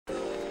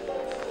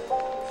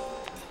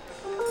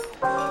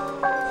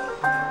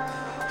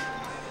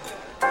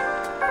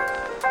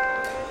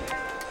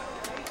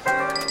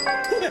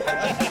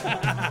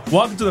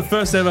Welcome to the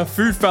first ever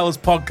Food Fellas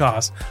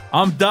podcast.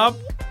 I'm Dub.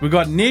 We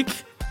got Nick,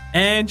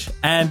 Ange,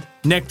 and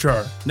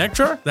Nectro.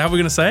 Nectro? Is that how we're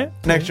going to say it?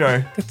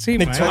 Nectro. That's it,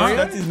 mate.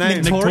 That's his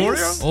name.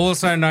 Nectorious?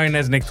 Also known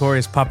as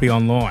Nectorious Puppy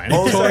online.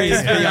 Also,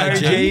 he's the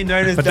OG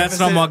known as But that's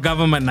not my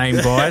government name,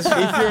 guys. If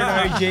you're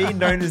an OG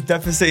known as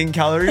deficit in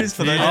calories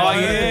for those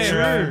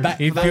true.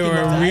 If you're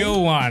a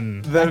real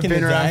one, that have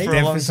been around for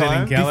a long deficit in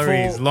time.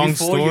 calories. Long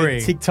Before story.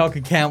 your TikTok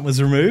account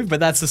was removed, but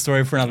that's the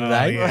story for another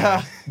day.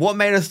 yeah. What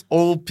made us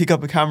all pick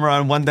up a camera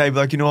and one day be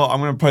like, you know what, I'm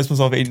going to post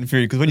myself eating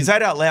food? Because when you say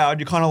it out loud,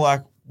 you're kind of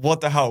like,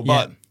 what the hell?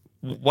 Yeah. But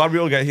why did we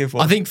all get here for?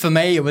 I think for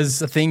me, it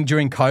was a thing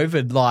during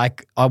COVID.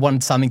 Like, I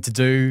wanted something to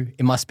do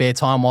in my spare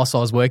time whilst I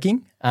was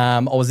working. I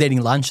was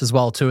eating lunch as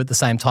well, too, at the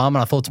same time.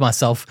 And I thought to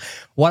myself,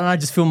 why don't I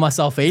just film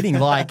myself eating?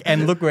 Like,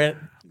 and look where it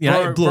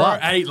blew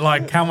up. ate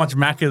like how much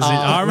Macca's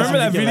I remember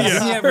that video.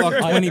 Didn't you have like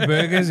 20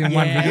 burgers in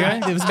one video?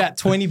 There was about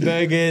 20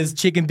 burgers,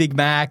 chicken Big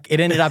Mac. It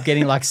ended up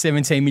getting like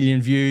 17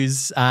 million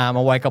views. I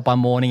wake up one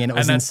morning and it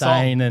was And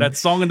insane. that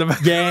song in the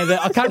back. Yeah,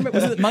 I can't remember.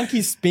 Was it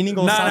Monkeys Spinning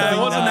or something? No,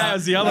 it wasn't that. It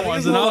was the other one. It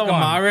was another Like a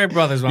one. Mario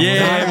Brothers one. Yeah,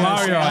 wasn't it?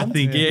 Mario, I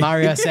think. Yeah.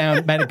 Mario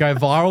sound made it go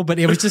viral, but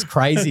it was just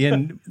crazy.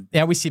 And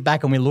now we sit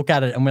back and we look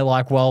at it and we're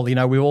like, well, we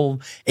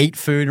all eat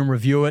food and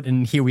review it,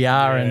 and here we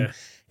are, and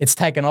it's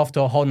taken off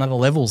to a whole nother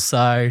level.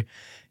 So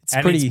it's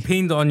And pretty it's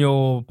pinned on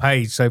your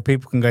page so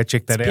people can go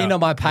check that out. pinned on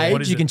my what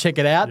page. is You it? can check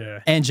it out.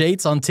 Yeah. Ange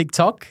Eats on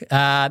TikTok.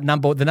 The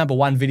number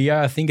one video,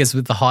 I think, is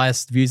with the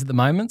highest views at the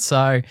moment.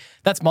 So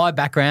that's my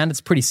background.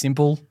 It's pretty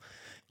simple.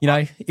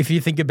 If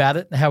you think about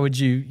it, how would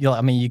you're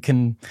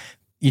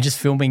just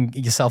filming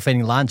yourself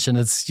eating lunch, and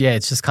it's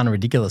just kind of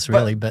ridiculous,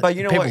 really. But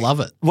you know people what? love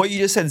it. What you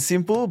just said,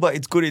 simple, but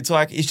it's good. It's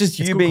like, it's just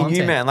you good being you,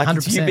 content, man. Like,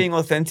 it's you 100%. being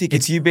authentic.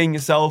 It's you being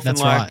yourself. And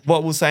That's like, right.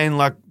 what we're saying,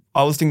 like,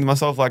 I was thinking to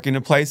myself, like, in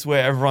a place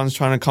where everyone's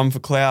trying to come for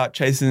clout,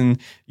 chasing,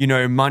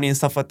 money and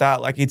stuff like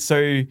that, like, it's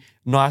so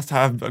nice to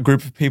have a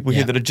group of people here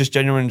Yeah. that are just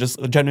genuine and just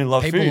genuinely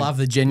love People food. love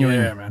the genuine.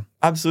 Yeah, man.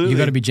 Absolutely. You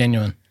got to be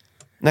genuine.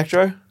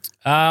 Nectro?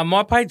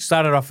 My page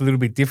started off a little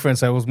bit different,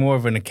 so it was more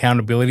of an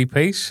accountability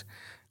piece.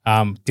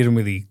 Didn't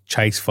really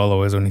chase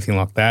followers or anything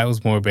like that. It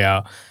was more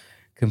about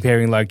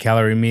comparing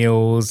low-calorie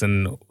meals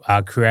and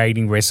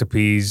creating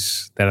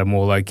recipes that are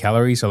more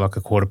low-calorie, so like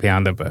a quarter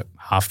pounder but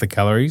half the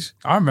calories.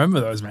 I remember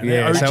those, man.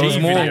 Yeah, The so it was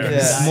OG more,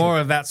 videos. more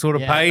of that sort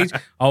of Yeah. page.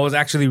 I was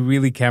actually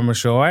really camera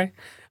shy.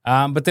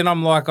 But then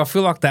I'm like, I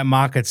feel like that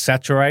market's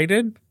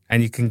saturated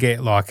and you can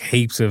get like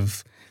heaps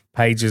of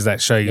pages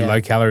that show you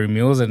low-calorie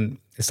meals, and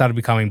it started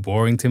becoming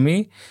boring to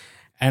me.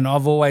 And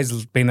I've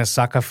always been a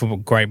sucker for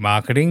great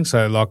marketing.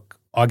 So like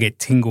I get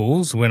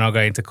tingles when I go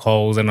into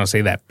Coles and I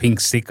see that pink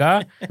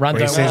sticker Run,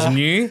 where it don't says walk.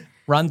 new.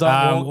 Run,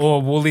 don't walk.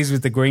 Or Woolies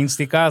with the green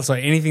sticker. So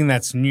anything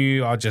that's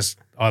new,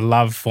 I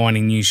love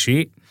finding new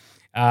shit.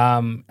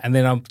 And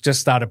then I've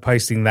just started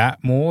posting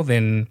that more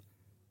than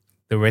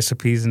the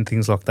recipes and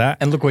things like that.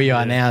 And look where you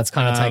are now. It's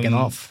kind of taken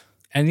off.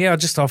 And yeah,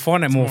 I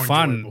find it more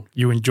fun. Enjoyable.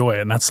 You enjoy it,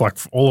 and that's like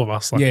for all of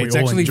us. Like, Yeah, we it's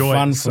all actually enjoy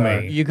fun it, for so-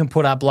 me. You can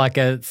put up like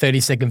a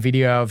 30-second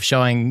video of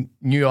showing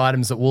new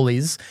items at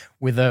Woolies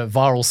with a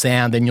viral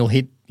sound, and you'll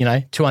hit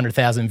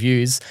 200,000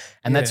 views,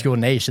 and that's your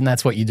niche, and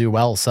that's what you do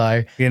well. So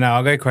I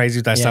go crazy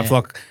with that Yeah. stuff.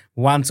 Like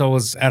once I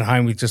was at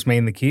home with just me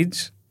and the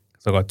kids,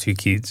 because I got 2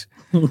 kids,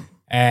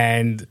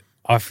 and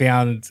I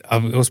found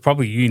it was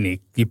probably you,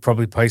 Nick. You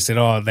probably posted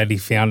that he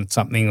found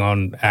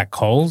something at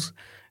Coles,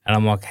 and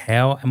I'm like,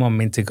 how am I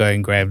meant to go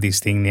and grab this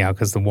thing now?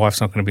 Because the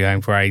wife's not going to be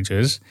home for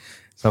ages.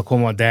 So I call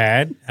my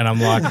dad, and I'm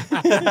like,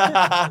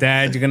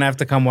 Dad, you're going to have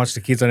to come watch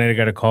the kids. I need to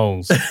go to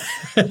Coles.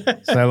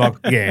 So like,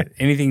 yeah,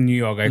 anything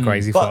new I'll go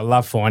crazy for. I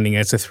love finding it.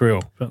 It's a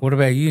thrill. What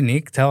about you,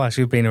 Nick? Tell us,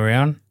 you've been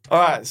around. All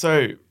right,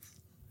 so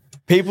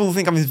people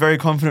think I'm this very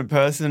confident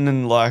person,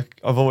 and like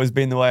I've always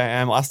been the way I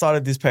am. I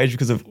started this page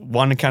because of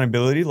one,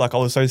 accountability. Like I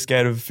was so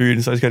scared of food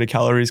and so scared of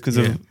calories because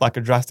of like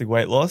a drastic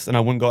weight loss, and I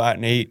wouldn't go out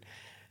and eat.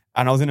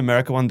 And I was in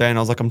America one day, and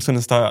I was like, I'm just going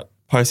to start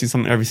posting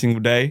something every single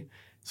day,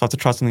 so I have to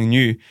try something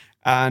new.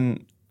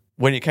 And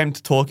when it came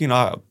to talking,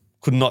 I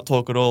could not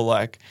talk at all.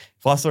 Like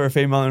if I saw a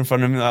female in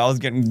front of me, like, I was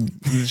getting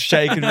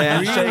shaken,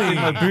 man, shaking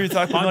my boots.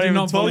 I could I not do even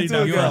not talk believe to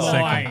that a for a girl.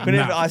 second.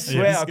 I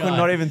swear I could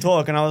not even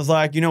talk. And I was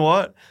like, you know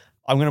what?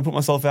 I'm going to put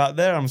myself out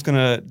there. I'm just going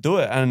to do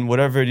it. And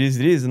whatever it is,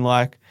 it is. And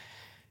like,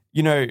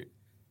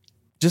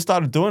 just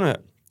started doing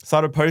it.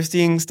 Started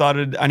posting,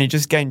 and it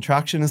just gained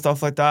traction and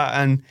stuff like that.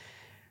 And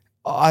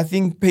I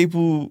think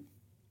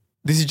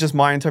this is just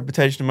my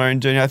interpretation of my own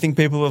journey. I think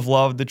people have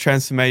loved the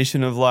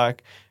transformation of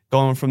like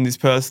going from this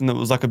person that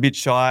was like a bit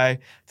shy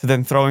to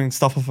then throwing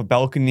stuff off a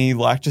balcony,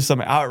 like just some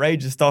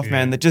outrageous stuff,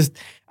 man.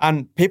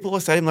 And people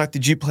are saying like,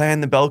 did you plan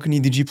the balcony?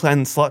 Did you plan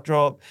the slut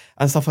drop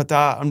and stuff like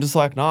that? I'm just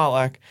like, nah,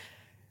 like,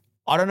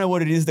 I don't know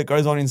what it is that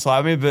goes on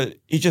inside me, but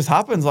it just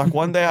happens. Like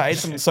one day I ate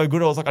something so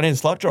good, I was like, I need a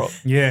slut drop.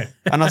 Yeah.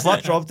 And I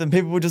slut dropped, and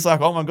people were just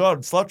like, oh my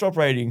God, slut drop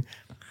rating.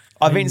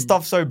 I've eaten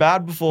stuff so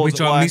bad before. Which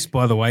that, I like, missed,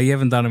 by the way. You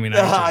haven't done them in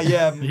ages.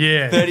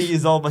 Yeah. 30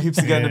 years old, my hips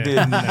are getting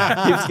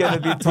hips getting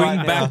a bit tight Bring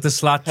now. back the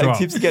slut Like, drop.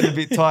 hips getting a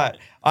bit tight.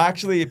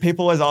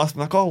 People always ask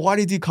me like, oh, why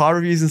do you do car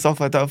reviews and stuff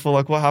like that for?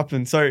 Like, what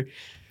happened? So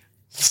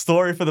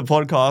story for the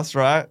podcast,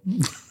 right?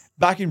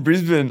 Back in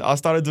Brisbane, I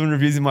started doing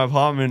reviews in my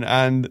apartment,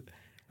 and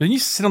Didn't you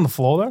sit on the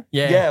floor though?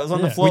 yeah, it was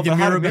on the floor. With your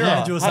but I had mirror a mirror.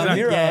 behind you or I had a something.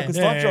 mirror, Yeah. like a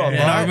stock Yeah, job.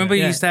 yeah. And I right? remember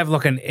you used to have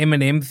like an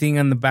M&M thing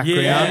in the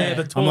background. Yeah,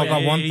 the I'm like, toy.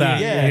 I want that.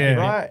 Yeah,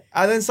 right.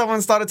 And then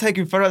someone started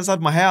taking photos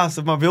outside my house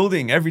of my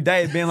building every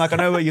day, being like, I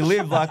know where you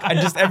live. Like, and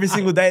just every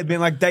single day, it'd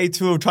been like day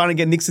 2 of trying to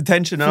get Nick's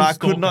attention. And Full I could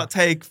stalker. not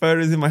take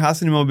photos in my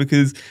house anymore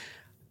because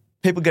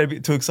people get a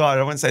bit too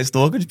excited. I won't say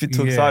stalker, just a bit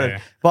too Yeah.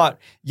 excited. But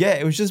yeah,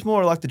 it was just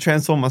more like to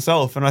transform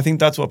myself. And I think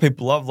that's what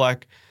people love.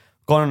 Like,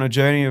 gone on a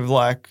journey of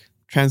like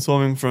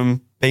transforming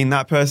from being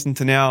that person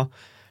to now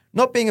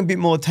not being a bit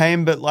more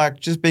tame, but like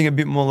just being a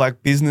bit more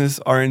like business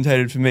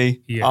orientated for me.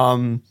 Yeah.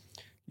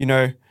 You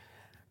know,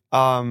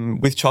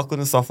 with chocolate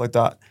and stuff like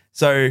that.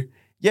 So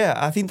yeah,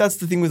 I think that's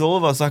the thing with all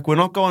of us. Like, we're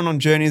not going on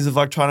journeys of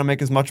like trying to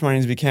make as much money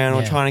as we can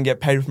or Yeah. trying to get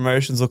paid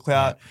promotions or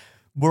clout.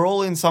 We're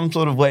all in some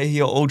sort of way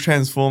here, all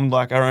transformed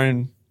like our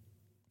own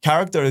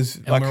character as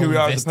like we're who all we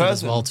are as a invested as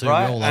person, well too. We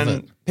right? all love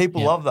And it.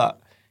 people Yeah. love that,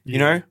 you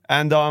know.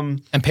 And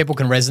And people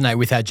can resonate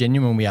with how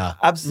genuine we are.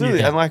 absolutely,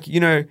 Yeah. and like, you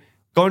know,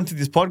 going to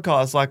this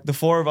podcast, like the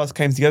 4 of us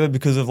came together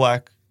because of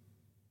like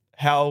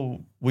how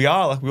we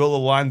are. Like, we all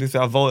aligned with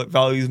our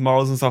values,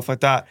 morals, and stuff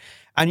like that.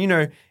 And you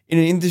know, in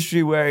an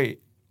industry where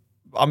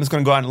I'm just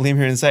going to go out on a limb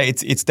here and say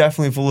it's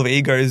definitely full of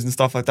egos and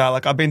stuff like that.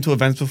 Like, I've been to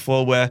events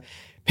before where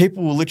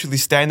people will literally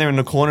stand there in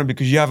the corner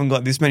because you haven't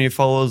got this many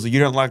followers or you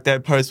don't like their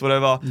post,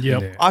 whatever.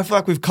 Yep. Yeah. I feel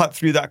like we've cut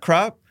through that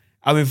crap.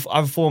 And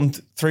I've formed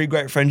 3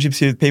 great friendships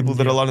here with people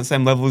that are on the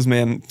same level as me.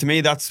 And to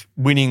me, that's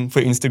winning for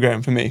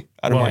Instagram for me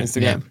out of my Right.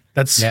 Instagram.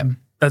 That's Yep.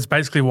 that's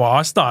basically why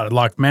I started.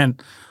 Like, man,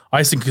 I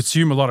used to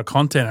consume a lot of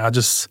content.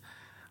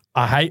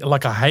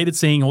 I hated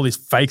seeing all this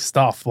fake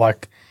stuff.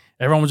 Like,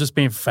 everyone was just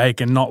being fake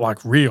and not like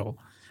real.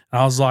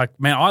 And I was like,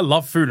 man, I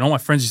love food. And all my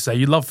friends used to say,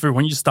 you love food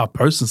when you just start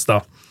posting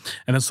stuff.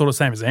 And it's sort of the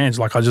same as Ange.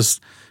 Like,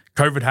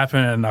 COVID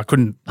happened and I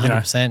couldn't, you know.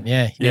 100%.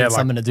 Yeah. You need like,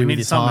 something to do we with needed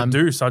your something time.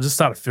 to do. So I just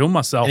started filming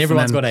myself. And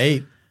everyone's got then- to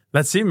eat.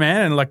 That's it,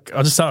 man. And like,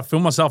 I just started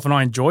filming myself and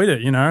I enjoyed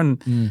it, you know,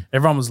 and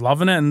everyone was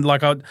loving it. And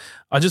like, I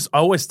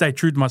always stay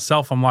true to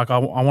myself. I'm like, I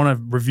want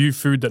to review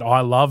food that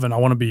I love and I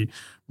want to be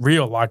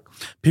real. Like,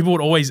 people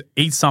would always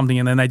eat something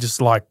and then they just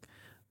like,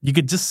 you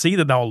could just see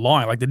that they were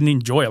lying. Like, they didn't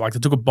enjoy it. Like, they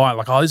took a bite.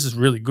 Like, oh, this is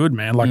really good,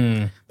 man.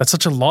 Like, that's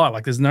such a lie.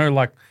 Like, there's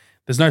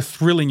no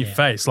thrill in your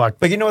face. Like,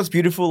 But you know what's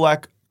beautiful?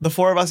 Like, the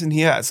 4 of us in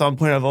here at some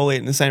point have all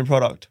eaten the same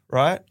product,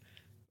 right?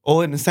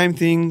 All eating the same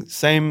thing,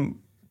 same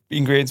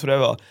ingredients,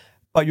 whatever.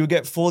 But you'll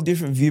get 4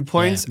 different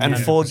viewpoints Yeah, and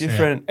 4 100%.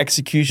 different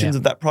executions Yeah.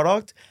 of that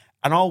product.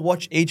 And I'll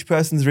watch each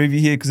person's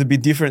review here because it'd be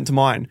different to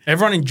mine.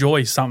 everyone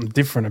enjoys something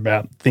different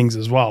about things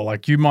as well.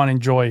 Like, you might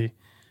enjoy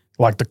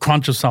like the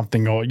crunch of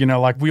something, or, you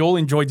know, like, we all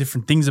enjoy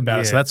different things about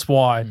it. So Yeah. that's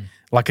why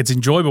like, it's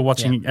enjoyable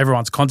watching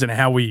everyone's content and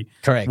how we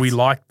Correct. we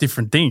like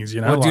different things,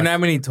 you know. Well, do you Like- know how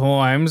many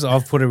times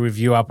I've put a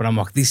review up and I'm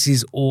like, this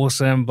is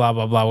awesome, blah,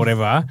 blah, blah,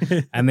 whatever.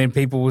 And then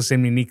people will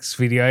send me Nick's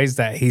videos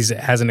that he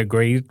hasn't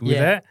agreed with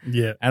Yeah. it.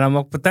 Yeah. And I'm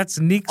like, but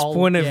that's Nick's I'll-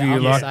 point of yeah, view.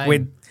 I'm the Like,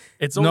 same.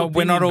 It's all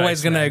we're not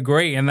always opinion-based, going to man.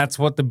 agree. And that's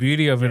what the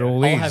beauty of it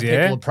all I'll is, have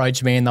yeah? people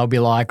approach me and they'll be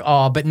like,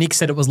 "Oh, but Nick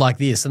said it was like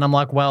this," and I'm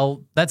like,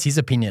 "Well, that's his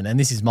opinion, and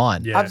this is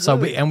mine." Yeah.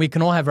 Absolutely. So we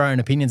can all have our own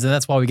opinions, and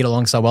that's why we get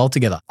along so well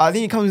together. I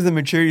think it comes with the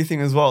maturity thing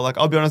as well. Like,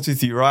 I'll be honest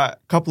with you, right? A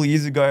couple of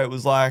years ago, it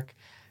was like,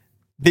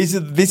 this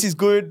is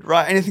good,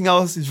 right? Anything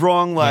else is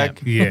wrong.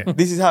 Like, Yeah.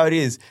 this is how it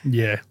is.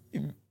 Yeah.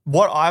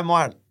 What I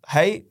might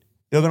hate,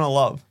 you're going to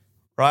love,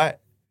 right?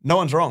 No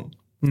one's wrong.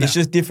 It's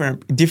just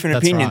different That's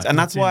opinions. right. And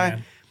that's That's it, why,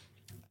 man.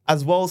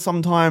 as well,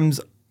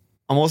 sometimes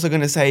I'm also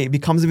going to say it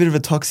becomes a bit of a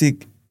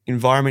toxic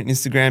environment in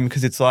Instagram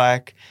because it's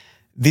like,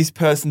 this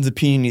person's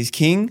opinion is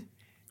king.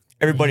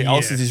 Everybody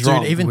else's is Dude,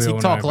 wrong. even We all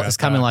TikTok know about is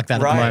coming that. like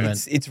that Right, at the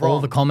moment. it's wrong. All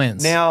the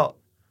comments. Now,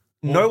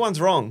 no one's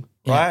wrong,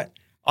 right?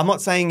 I'm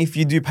not saying if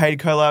you do paid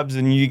collabs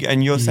and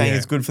you're saying Yeah.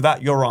 it's good for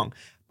that, you're wrong.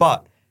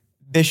 But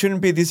there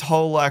shouldn't be this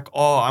whole like,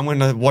 oh, I'm going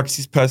to watch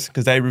this person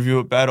because they review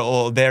it better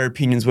or their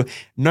opinions were.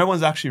 No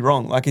one's actually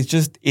wrong. Like,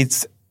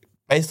 it's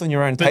based on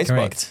your own taste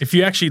correct. buds. If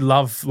you actually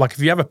love, like, if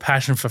you have a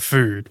passion for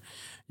food,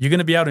 you're going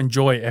to be able to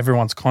enjoy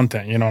everyone's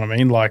content. You know what I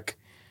mean? Like,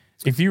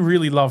 if you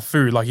really love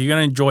food, like, you're going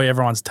to enjoy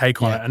everyone's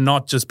take on it and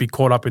not just be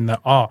caught up in the,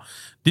 oh,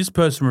 this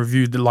person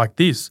reviewed it like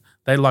this.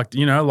 They liked,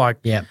 you know, like,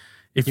 Yeah.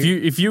 if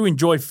you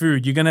enjoy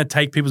food, you're going to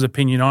take people's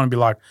opinion on and be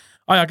like,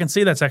 oh, I can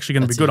see that's actually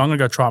going to be good. I'm going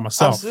to go try it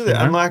myself. Absolutely. you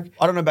know? And like,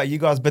 I don't know about you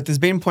guys, but there's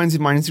been points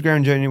in my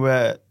Instagram journey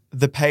where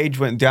the page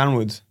went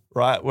downwards,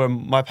 right? Where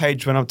my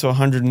page went up to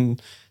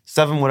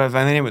 107, whatever,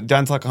 and then it went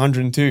down to like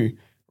 102,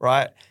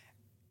 right?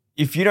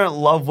 If you don't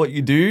love what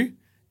you do,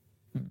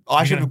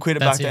 I should have quit it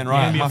back that's it. then, Yeah,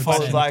 right? yeah, My fault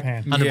was like,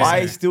 100%.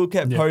 I still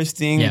kept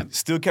posting, Yeah.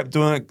 still kept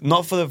doing it,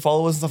 not for the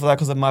followers and stuff like that,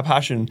 because of my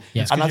passion.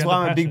 Yeah. And that's you why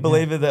have I'm the a big passion,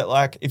 believer that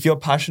like, if you're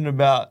passionate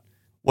about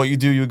what you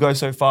do, you'll go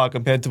so far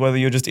compared to whether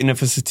you're just in it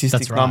for statistic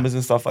That's right. numbers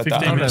and stuff like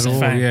 15 that. minutes Not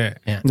of at all, fame.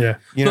 yeah. Yeah.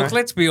 You know? Look,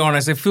 let's be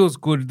honest. It feels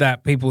good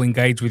that people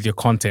engage with your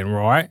content,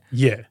 right?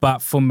 Yeah.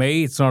 But for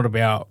me, it's not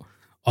about,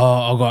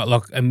 oh, I got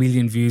like 1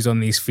 million views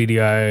on this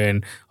video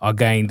and I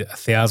gained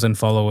 1,000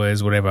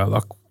 followers, whatever.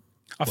 Like,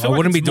 I I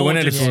wouldn't be it's more doing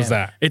it if just- it was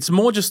that. It's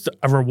more just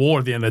a reward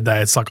at the end of the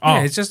day. It's like, oh,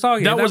 Yeah, it's just, oh,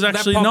 yeah, that was that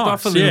actually popped nice.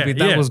 off a little bit.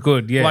 That was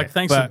good, yeah. Like,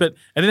 thanks. But- But at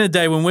the end of the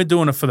day, when we're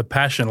doing it for the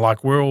passion,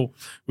 like we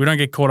don't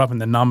get caught up in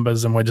the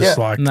numbers, and we're just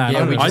Yeah. like, No,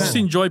 Yeah, we I just- just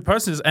enjoy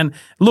processes. And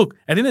look,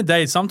 at the end of the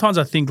day, sometimes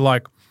I think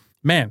like,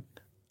 man,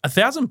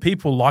 1,000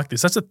 people like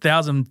this. That's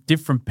 1,000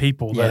 different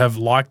people that have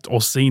liked or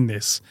seen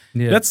this.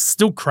 Yeah. That's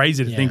still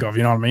crazy to think of.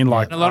 You know what I mean?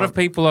 Like, And a lot of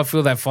people I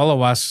feel that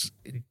follow us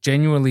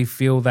genuinely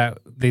feel that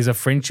there's a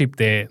friendship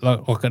there,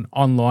 like an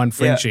online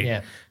friendship.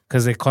 Yeah.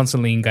 Because they're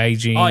constantly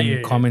engaging,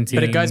 commenting.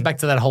 But it goes back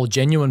to that whole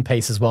genuine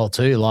piece as well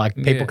too. Like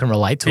people can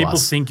relate to people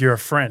us. think you're a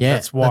friend. Yeah,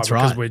 That's why, that's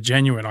because right. we're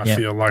genuine. I Yeah.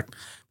 feel like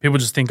people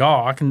just think,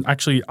 oh, I can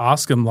actually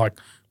ask them like,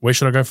 where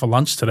should I go for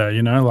lunch today?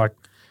 You know, like,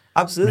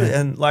 Absolutely.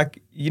 And like,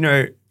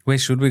 Where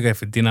should we go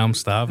for dinner? I'm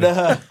starving.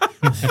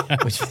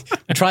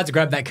 I tried to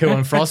grab that cool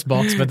and frost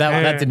box, but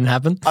that didn't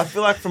happen. I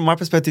feel like from my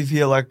perspective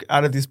here, like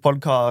out of this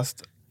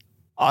podcast,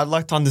 I'd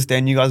like to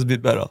understand you guys a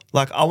bit better.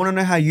 Like, I want to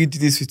know how you do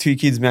this with 2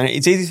 kids, man.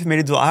 It's easy for me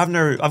to do.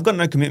 I've got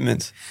no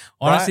commitments.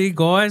 Honestly,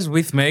 guys,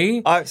 with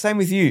me, Same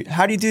with you.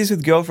 How do you do this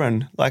with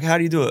girlfriend? Like, how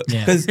do you do it? Yeah.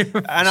 Because,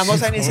 and I'm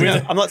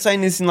not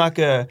saying this in like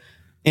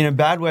in a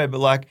bad way, but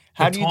like,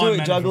 how do you do time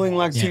it juggling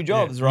like management. 2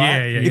 jobs,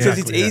 right? Yeah, Because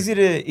exactly,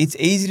 it's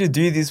easy to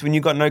do this when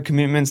you've got no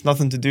commitments,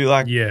 nothing to do.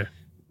 Like, yeah.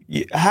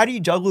 how do you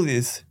juggle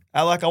this?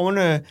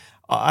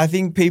 I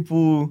think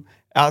people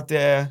out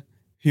there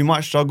who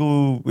might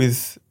struggle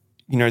with,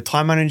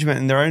 time management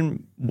in their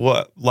own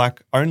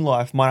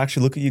life might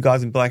actually look at you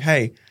guys and be like,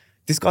 hey,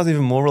 this guy's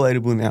even more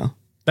relatable now.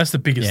 That's the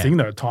biggest Yeah. thing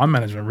though, time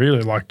management,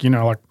 really. Like, like,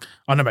 I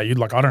don't know about you,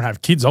 like, I don't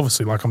have kids,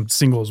 obviously, like, I'm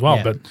single as well,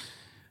 Yeah. but,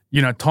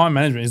 time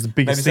management is the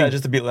Maybe biggest say thing. it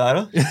just a bit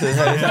louder.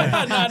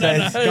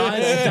 Guys,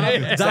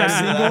 Doug's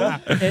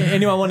single.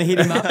 Anyone want to hit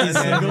him up? He's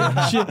single.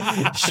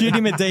 Shoot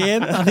him a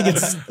DM. I think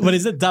it's, what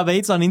is it? Dub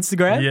Eats on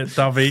Instagram. Yeah,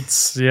 Dove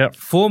Eats, yeah.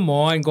 for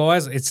mine,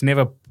 guys, it's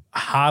never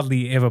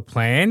hardly ever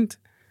planned.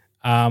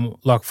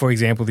 Like, for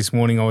example, this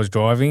morning I was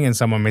driving and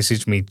someone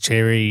messaged me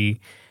Cherry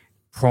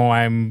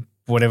Prime,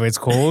 whatever it's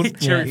called.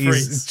 Cherry Is-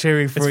 Freeze.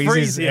 Cherry Freeze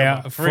Freeze, is yeah,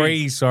 out. Freeze.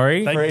 Freeze,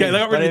 sorry. They got rid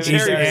of But it Is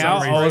cherry. is for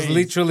out. some I was reason.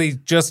 literally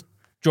just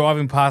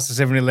driving past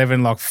the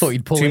 7-Eleven like Thought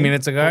you'd pull 2 in.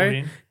 minutes ago. Pulled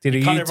in. Did a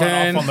You cut everyone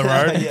U-turn off on the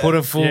road. put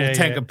a full Yeah,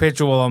 tank yeah. of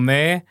petrol while I'm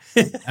there,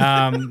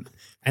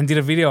 and did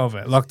a video of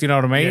it. Like, do you know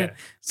what I mean? Yeah.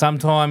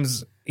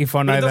 Sometimes if I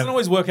But know it doesn't that.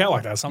 always work out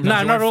like that. Sometimes No,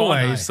 you not won't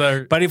find always. it.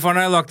 So, But if I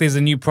know like there's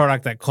a new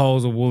product at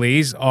Coles or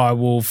Woolies, I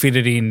will fit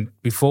it in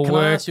before Can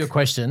work I ask you a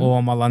question? or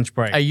on my lunch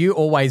break. Are you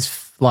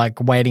always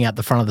like waiting at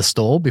the front of the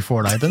store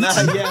before it opens?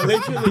 Yeah,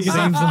 literally. Because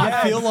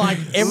I feel like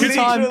every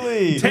time.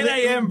 Literally. 10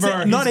 a.m.,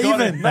 bro. Not He's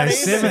got even. it. No,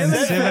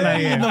 7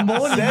 a.m. In the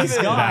morning, this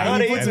Seven. guy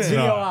Not he puts his even.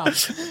 video up.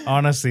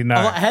 Honestly, I'm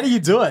like, no. how do you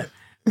do it?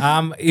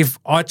 If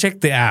I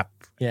check the app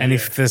Yeah. and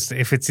if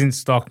it's in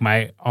stock,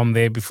 mate, I'm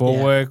there before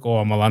Yeah. work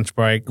or on my lunch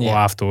break or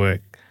Yeah. after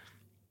work.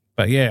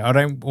 But yeah, I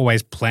don't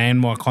always plan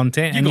my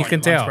content, and you got can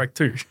your lunch tell. break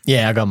too.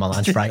 Yeah, I got my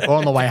lunch break or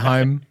on the way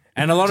home.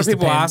 And a lot of Just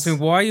people ask me,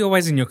 depends. why are you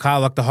always in your car?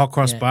 Like the hot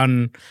cross Yeah.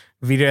 bun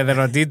video that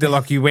I did, they're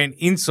like you went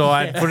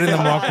inside, put it in the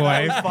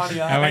microwave. Funny,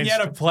 huh? I went And you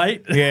had a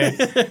plate. Yeah,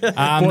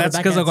 that's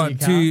back because I out to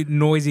got your 2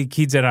 noisy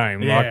kids at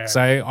home. Yeah. Like,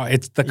 so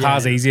it's the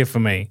car's Yeah. easier for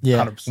me. Yeah.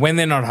 100%. When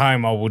they're not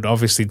home, I would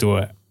obviously do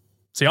it.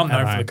 See, I'm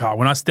known for the car.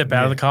 When I step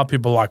out of the car,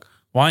 people are like,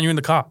 why aren't you in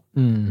the car?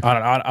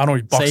 I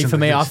don't box See, into for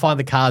me, I this. find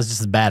the car's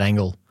just a bad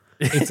angle.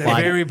 It's Like,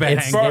 a very bad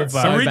it's- angle. it's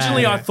but so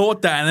Originally, bad. I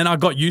thought that, and then I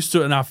got used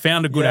to it, and I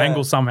found a good Yeah.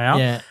 angle somehow.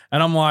 Yeah.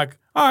 And I'm like,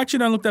 oh, I actually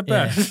don't look that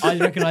Yeah. bad. I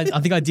reckon I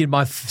think I did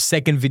my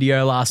second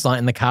video last night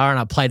in the car and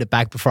I played it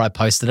back before I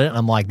posted it. And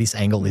I'm like, this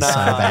angle is so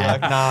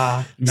bad.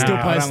 Nah. Still Nah, I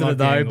don't posted like it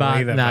the though, angle but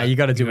either, nah, you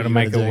got to do what gotta you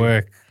make gotta it do.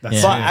 work.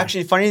 Yeah. But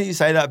actually, funny that you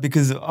say that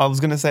because I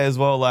was going to say as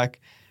well, like,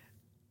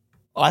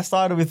 I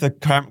started with a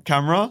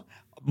camera.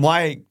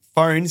 My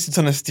phone sits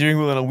on a steering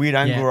wheel at a weird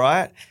angle, Yeah.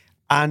 right?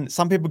 And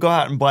some people go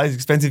out and buy these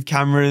expensive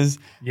cameras.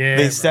 Yeah,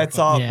 These sets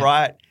up, Yeah.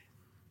 right?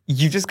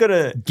 You just got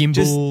to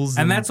Gimbals.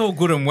 And that's all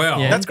good and well.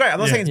 Yeah. That's great. I'm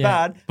not saying it's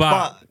Yeah. bad,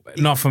 but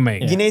not for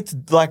me. you need to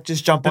like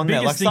just jump on there,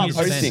 like biggest thing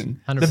start is posting.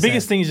 100%. The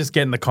biggest thing is just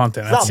getting the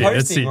content. That's Start it.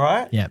 That's posting, it.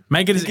 right? Yeah.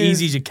 Make it as Because-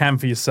 easy as you can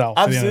for yourself.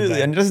 at the end of the Absolutely,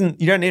 day. and it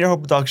doesn't. You don't need a whole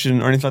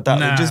production or anything like that.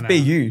 Nah, Like, just nah. be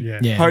you. Yeah.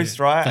 Yeah. Post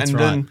right, That's and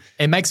right. then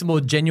It makes it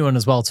more genuine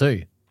as well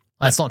too.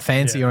 It's not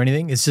fancy or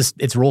anything. It's just,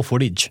 it's raw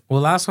footage. Well,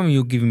 last time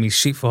you were giving me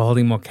shit for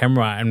holding my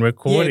camera and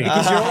recording.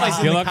 because you're always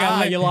in You're the like,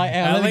 car. You're like,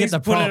 at let me get least the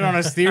put it prop. on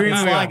a steering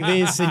It's wheel. like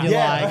this, and you're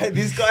yeah, like,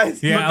 these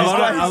guys. Yeah, these a lot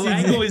guys- of- The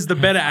angle is the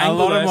better A angle.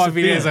 lot of my that's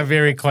the thing. videos are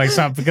very close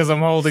up because I'm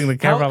holding the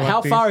camera like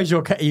how this. far is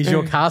your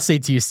car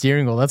seat to your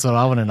steering wheel? That's what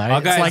I want to know. I'll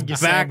go It's as like you're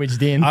back,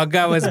 sandwiched in. I'll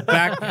go as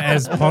back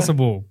as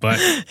possible, but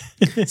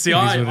See,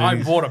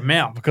 I bought a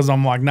mount because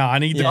I'm like, no, I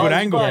need the Yeah. good Oh,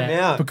 angle. fine,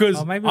 yeah. Because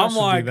oh, maybe I I'm should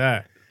like, do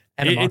that.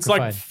 And a it's like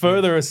microphone.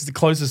 further as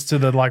closest to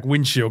the like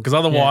windshield. Because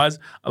otherwise,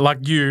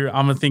 like you,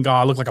 I'm gonna think, oh,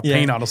 I look like a Yeah.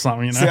 peanut or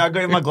something. You know? See, I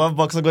got in my glove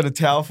box. I got a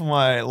towel for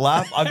my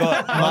lap. I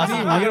got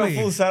I got a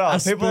full setup.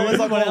 A People are always spoon?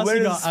 like, What oh, else where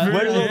you does got?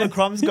 where does all the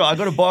crumbs go? I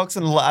got a box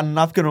and a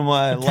napkin on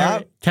my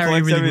lap.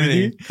 carry Collects everything with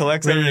you?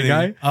 Collects Ready to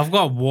everything. go? I've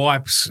got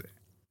wipes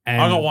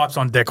And I got wipes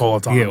on deck all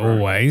the time. yeah, bro.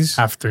 always.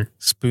 Have to.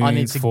 Spoons, I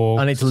need to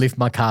forks. lift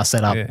my car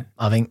setup. Yeah.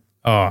 I think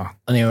Oh,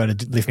 I need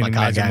to lift can my you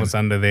car imagine game. what's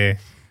under there?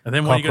 And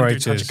then what are you going to do?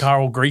 Touch Cockroaches. your car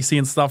all greasy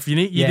and stuff? You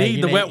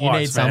need the wet wipes, You need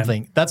man.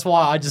 something. That's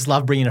why I just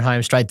love bringing it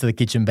home straight to the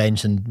kitchen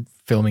bench and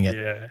filming it.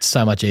 Yeah. It's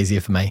so much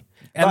easier for me.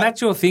 And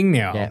that's your thing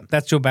now. Yeah.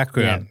 That's your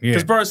background. Yeah.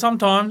 Because, bro,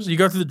 sometimes you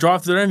go through the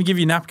drive-thru, they don't even give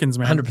you napkins,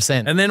 man.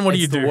 100%. And then what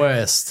It's do? the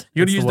worst.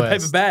 You got to It's use the paper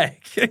worst.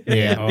 bag.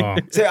 Yeah.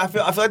 Oh. So I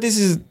feel like this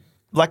is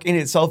like in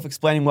itself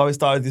explaining why we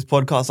started this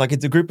podcast. Like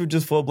it's a group of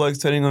just four blokes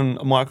turning on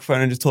a microphone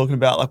and just talking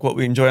about like what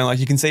we enjoy. And like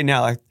you can see now,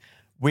 like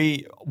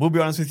we'll be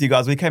honest with you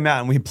guys. We came out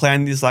and we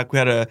planned this. Like we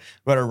had a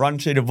run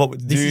sheet of what we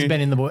do. This has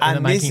been in the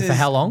And making this for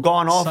how has long?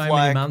 Gone off So like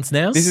many months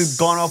now. This has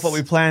gone off what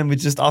we planned with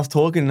just us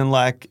talking and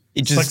like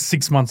it It's like just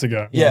 6 months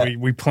ago. Yeah.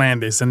 We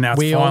planned this, and now it's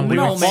We all finally,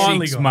 know, we man.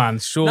 finally 6 got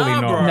months, surely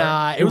Nah, not. bro.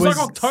 Nah, It was like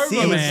October,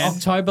 It was man.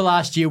 October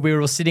last year. We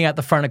were sitting at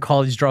the front of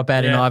College Dropout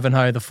in Yeah.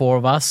 Ivanhoe, the four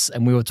of us,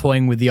 and we were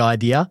toying with the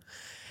idea.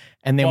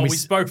 And then Well, we we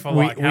spoke for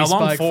like, how long?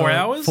 spoke 4 for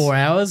hours? 4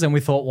 hours, and we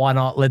thought, why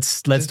not?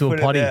 Let's just do put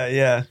a it potty. there,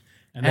 yeah.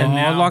 And Well, then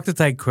now, I'd like to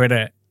take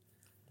credit.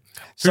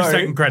 who's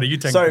taking credit? You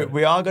take So credit.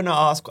 we are going to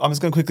ask. I'm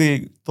just going to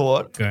quickly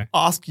Okay.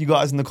 ask you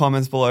guys in the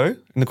comments below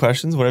in the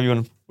questions, wherever you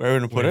want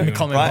to put it. In the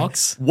comment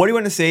box. What do you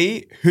want to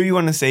see? Who you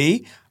want to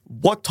see?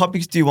 What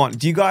topics do you want?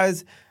 Do you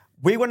guys?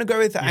 We want to go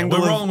with the Yeah, angle.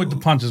 we're of- rolling with the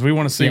punches. We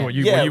want to see Yeah. what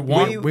you Yeah,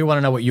 want. We want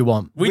to know what you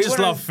want. We just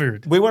wanna- love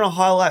food. We want to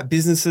highlight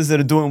businesses that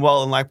are doing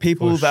well and like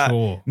people For that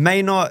sure.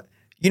 may not,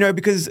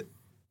 because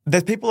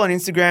there's people on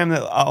Instagram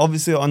that are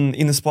obviously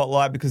in the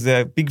spotlight because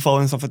they're big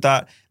following and stuff like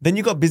that. Then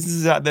you got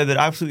businesses out there that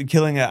are absolutely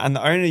killing it, and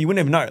the owner you wouldn't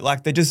even know.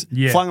 Like they're just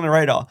Yeah. flying on the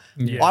radar.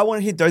 Yeah. I want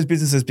to hit those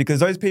businesses because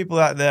those people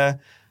out there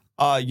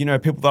are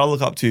people that I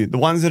look up to. The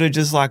ones that are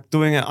just like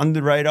doing it under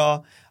the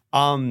radar.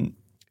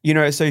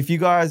 So if you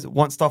guys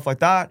want stuff like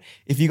that,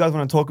 if you guys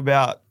want to talk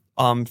about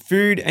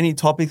food, any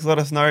topics, let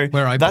us know.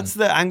 We're open. That's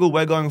the angle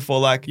we're going for.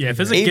 Like, Yeah, if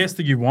there's a even- guest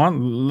that you want,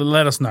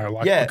 let us know.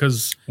 Like, Yeah.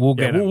 because We'll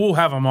get 'em. we'll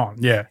have them on.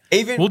 Yeah,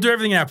 Even- we'll do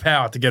everything in our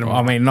power to get them I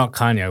on. mean, not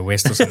Kanye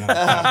West or something.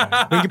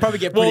 We could probably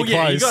get pretty well,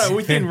 yeah, you close. got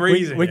within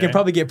reason. we yeah. could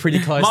probably get pretty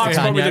close Mark's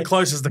to probably Kanye. the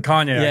closest to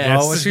Kanye. I Yeah.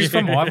 guess. Oh, well, she's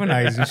from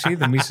Ivanhoe, isn't she?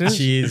 The missus?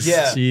 She is.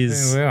 Yeah. She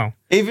is. Yeah, well.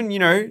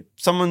 even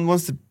someone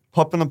wants to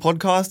pop on the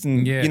podcast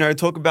and Yeah.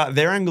 talk about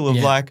their angle of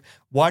Yeah. like,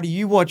 why do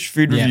you watch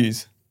food Yeah.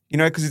 reviews?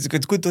 Because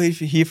it's good to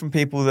hear from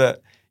people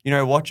that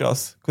watch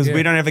us because Yeah.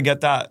 we don't ever get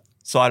that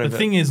side The of it.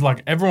 thing is,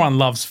 like, everyone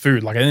loves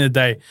food. Like, at the end of the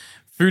day,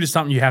 food is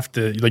something you have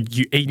to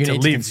you eat You to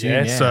need live. consume,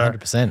 yeah, so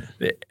 100%.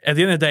 at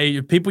the end of the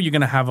day, people you're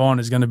going to have on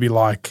is going to be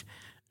like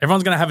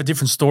everyone's going to have a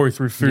different story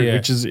through food, Yeah.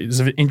 which is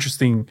an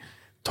interesting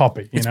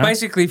topic. It's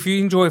basically if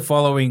you enjoy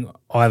following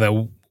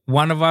either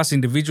one of us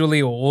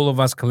individually or all of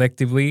us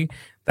collectively,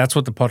 that's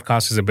what the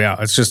podcast is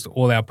about. It's just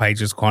all our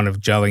pages kind of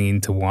gelling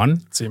into one.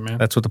 That's it, man.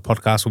 That's what the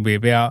podcast will be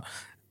about.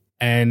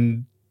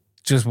 And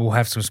just we'll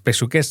have some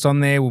special guests on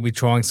there. We'll be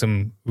trying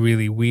some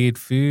really weird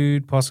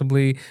food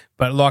possibly.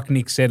 But like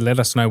Nick said, let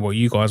us know what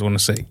you guys want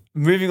to see.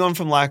 Moving on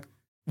from like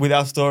with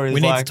our stories,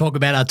 We need like to talk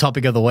about our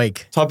topic of the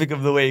week. topic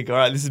of the week. All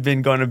right, this has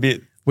been going a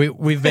bit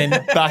We've been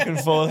back and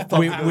forth.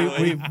 topic of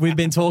the week. we've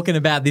been talking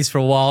about this for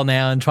a while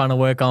now and trying to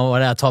work on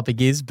what our topic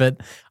is,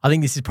 but I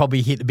think this is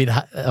probably hit a bit.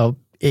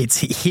 It's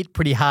hit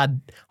pretty hard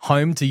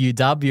home to you,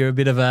 Dub. You're a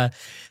bit of a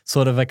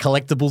sort of a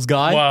collectibles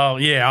guy. Well,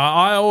 yeah,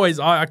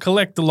 I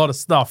collect a lot of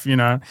stuff.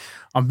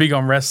 I'm big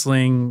on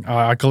wrestling.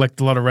 I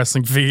collect a lot of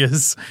wrestling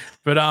figures.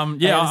 But Yeah,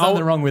 yeah, there's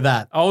nothing wrong with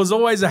that. I was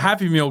always a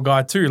Happy Meal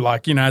guy too.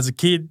 Like as a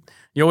kid,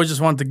 you always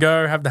just wanted to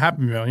go have the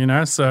Happy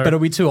Meal. So But are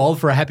we too old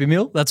for a Happy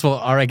Meal? That's what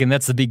I reckon.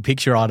 That's the big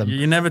picture item.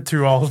 you're never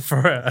too old for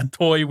a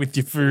toy with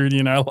your food.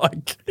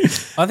 Like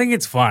I think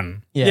it's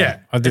fun. yeah,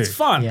 I do. it's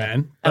fun, Yeah.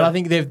 man. And I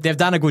think they've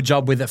done a good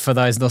job with it for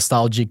those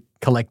nostalgic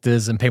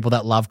collectors and people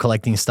that love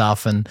collecting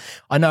stuff. And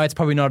I know it's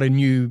probably not a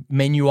new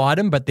menu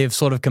item, but they've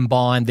sort of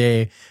combined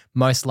their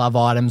most loved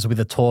items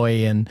with a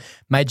toy and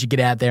made you get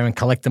out there and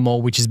collect them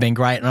all, which has been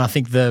great. And I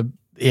think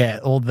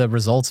all the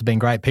results have been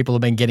great. People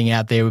have been getting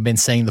out there. We've been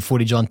seeing the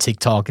footage on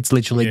TikTok. It's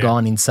literally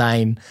gone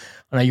insane.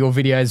 I know your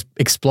video's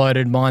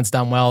exploded. Mine's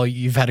done well.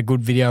 You've had a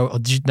good video. Oh,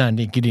 no,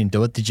 Nick, you didn't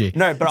do it, did you?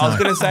 No, but I was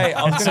going to say,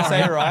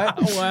 right? I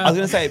was going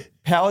to say,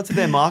 power to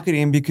their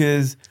marketing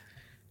because,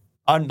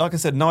 like I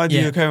said, no idea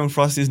Yeah. who Kevin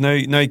Frost is,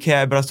 no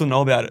care, but I still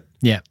know about it.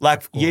 Yeah.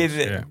 Like,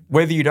 yeah.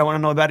 whether you don't want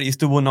to know about it, you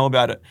still will know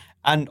about it.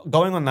 And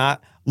going on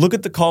that, look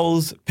at the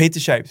Coles pizza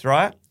shapes,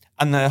 right?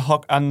 And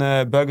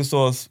the burger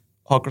sauce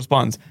hot cross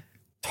buns.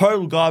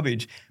 Total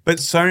garbage. But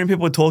so many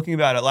people are talking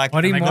about it. Like,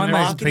 I didn't they got mind those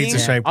marketing. pizza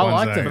shaped I ones.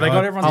 liked though. it. But they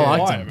got everyone to I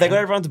liked buy it. it. They got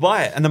everyone to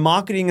buy it. And the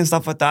marketing and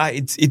stuff like that,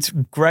 it's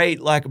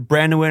great, like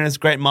brand awareness,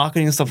 great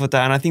marketing and stuff like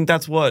that. And I think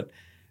that's what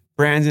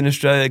brands in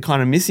Australia are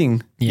kind of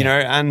missing,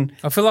 and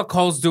I feel like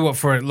Coles do it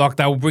for it. Like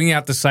they'll bring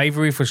out the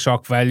savoury for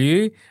shock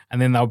value,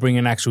 and then they'll bring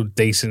an actual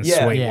decent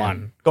Yeah. sweet Yeah.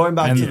 one. going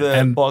back to the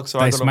and box,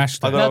 they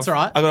smashed it. That's all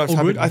right. I got off All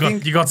topic. good. I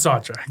think you got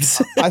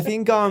sidetracked. I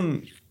think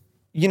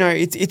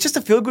it's just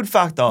a feel good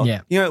factor.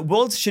 Yeah.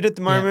 World's shit at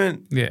the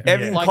moment. Yeah.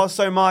 Everything Like- costs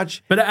so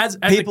much. But as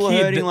People a are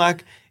kid, hurting.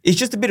 Like it's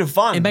just a bit of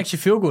fun. It makes you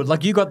feel good.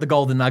 Like you got the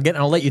golden nugget, and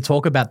I'll let you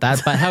talk about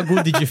that. But how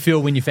good did you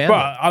feel when you found Bro,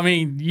 it? I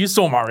mean, you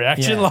saw my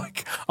reaction. Yeah.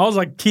 Like, I was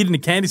like a kid in a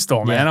candy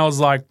store, man. Yeah. I was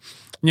like,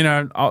 you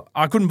know,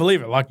 I couldn't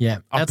believe it. Like, Yeah,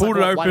 I That's pulled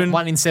like it what, open.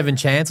 One in 7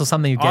 chance or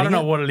something. Of I don't getting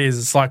know what it is.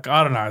 It's like,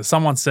 I don't know.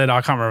 Someone said,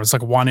 I can't remember. It's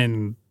like 1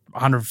 in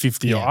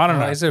 150 or Yeah. I don't Oh,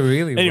 know. is it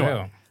really? Anyway.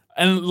 Wow.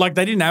 And like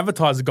they didn't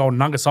advertise the golden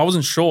nugget, so I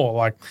wasn't sure.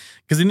 Like,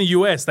 because in the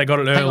US they got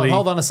it Hang early. on,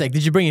 hold on a sec.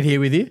 Did you bring it here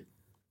with you?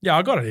 Yeah,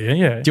 I got it here.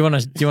 Yeah, Do you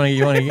want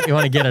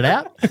to get it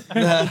out?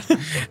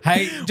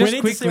 Hey, need just to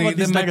see quickly, what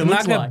the this nugget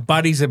looks McNugget like.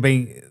 buddies have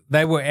been.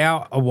 They were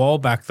out a while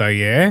back though.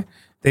 Yeah,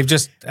 they've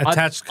just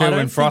attached I don't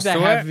Kerwin Frost think to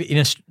they have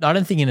it. I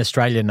don't think in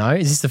Australia. No,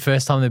 is this the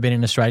first time they've been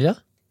in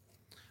Australia?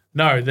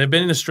 no, they've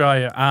been in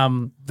Australia.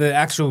 The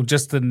actual,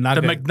 just the The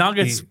nugget.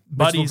 McNuggets which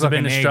buddies looks have like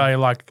been in an egg. Australia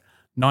like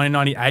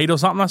 1998 or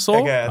something. I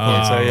saw. Okay, I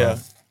thought so. Yeah.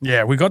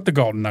 Yeah, we got the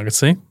golden nugget.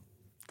 See,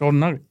 golden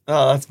nugget.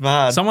 Oh, that's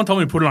mad. Someone told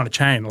me to put it on a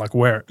chain, like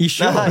wear it. You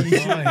sure? Yeah, I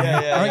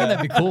yeah, reckon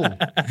that'd be cool.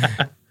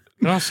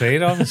 Can I see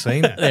it? I haven't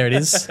seen it. There it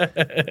is.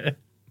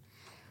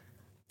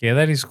 Yeah,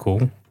 that is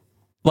cool.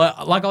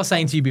 Like I was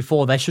saying to you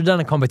before, they should have done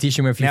a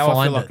competition where if you Now I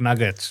find feel like it,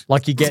 nuggets.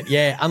 like you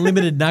get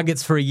unlimited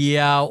nuggets for a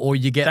year, or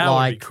you get That would be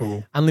like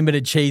cool.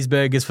 unlimited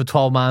cheeseburgers for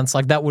 12 months.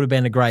 Like that would have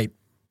been a great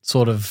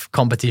sort of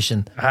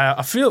competition.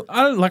 I feel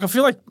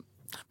like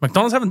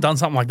McDonald's haven't done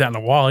something like that in a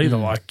while either.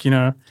 Like, you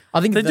know, I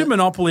think they the- do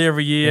Monopoly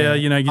every year.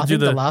 You know, you I do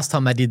think the last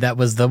time they did that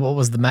was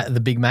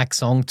the Big Mac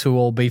song, 2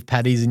 all beef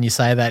patties, and you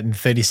say that in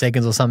 30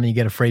 seconds or something, you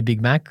get a free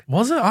Big Mac.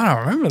 was it? I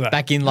don't remember that.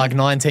 Back in like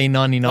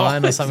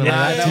 1999 or something Yeah,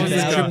 like that. that was the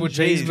 2000. triple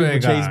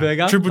cheeseburger.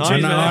 cheeseburger. Triple I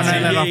cheeseburger. know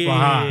that off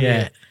by heart.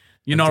 Yeah.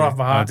 You're not off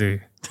by I heart. do.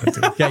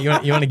 Yeah,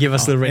 you want to give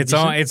us the It's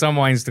on. It's on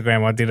my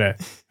Instagram. I did it.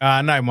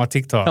 No, my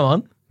TikTok. Come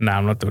on. No,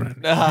 I'm not doing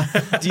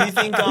it.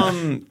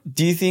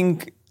 Do you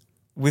think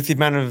with the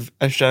amount of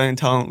Australian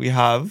talent we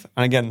have,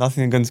 and again,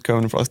 nothing against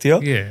Kerwin Frost here,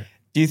 Yeah.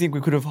 do you think we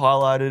could have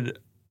highlighted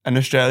an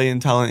Australian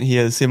talent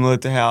here similar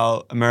to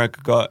how America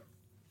got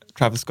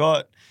Travis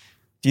Scott?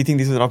 Do you think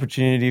this was an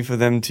opportunity for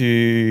them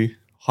to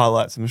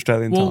highlight some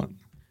Australian Well, talent?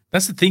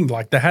 that's the thing.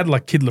 Like, they had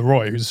like Kid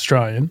Leroy, who's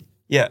Australian,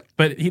 Yeah.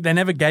 but they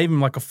never gave him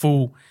like a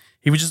full.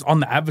 He was just on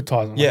the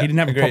advertising. Like, Yeah, he didn't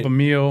have agreed. a proper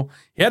meal.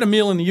 He had a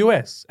meal in the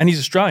US, and he's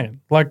Australian.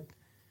 Like,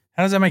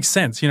 how does that make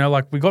sense? You know,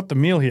 like we got the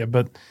meal here,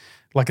 but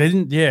like they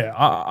didn't. Yeah,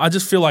 I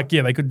just feel like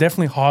they could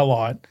definitely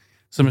highlight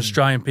some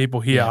Australian people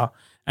here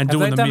and Have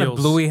doing they the done meals.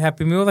 a Bluey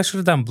Happy Meal? They should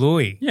have done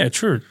Bluey. Yeah,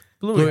 true.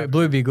 Blue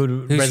would be a good.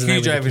 Who's resume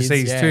huge with the kids,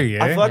 overseas too,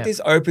 yeah? I feel like this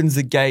opens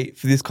the gate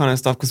for this kind of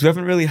stuff because we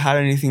haven't really had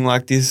anything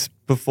like this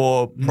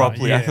before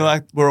properly. I yeah. feel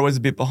like we're always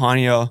a bit behind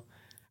here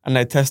and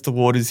they test the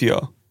waters here.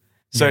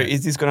 So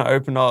is this going to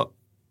open up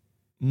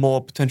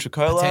more potential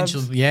collabs?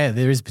 Potential, yeah,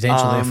 there is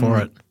potential there for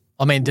it.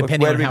 I mean,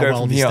 depending where on do we how go well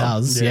from this here?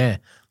 does, yeah.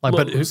 Like,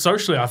 Look, but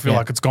socially, I feel yeah.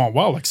 like it's gone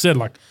well. Like I said,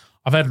 like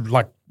I've had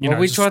like Well,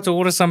 we just- tried to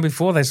order some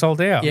before they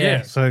sold out.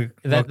 Yeah. So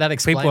that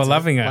explains people are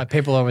loving it. Like,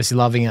 people are obviously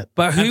loving it.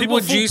 But who people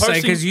would full you say,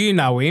 posting- because you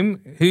know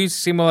him, who's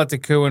similar to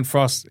Kerwin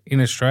Frost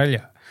in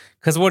Australia?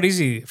 Because what is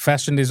he?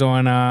 Fashion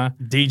designer,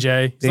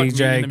 DJ, It's like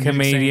DJ, in the music scene.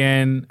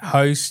 comedian,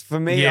 host. For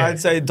me, Yeah. I'd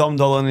say Dom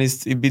Dollar needs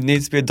to be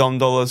a Dom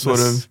Dollar sort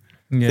of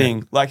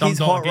thing. Like Dom he's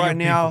Dollar, hot get right your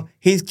now. people.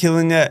 He's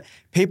killing it.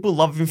 People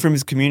love him from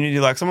his community.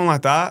 Like someone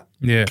like that.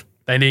 Yeah.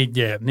 They need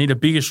a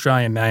big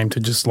Australian name to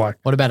just like.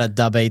 What about a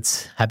Dub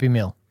Eats Happy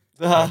Meal?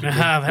 What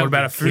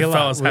about a Food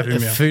Fellas Happy A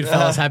Meal? Food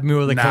Fellas Happy Meal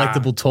with a Nah.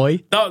 collectible toy?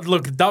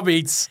 Look, Dub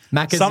Eats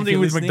Macca's, if something you're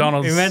with listening.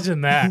 McDonald's.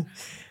 Imagine that.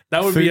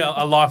 That would be a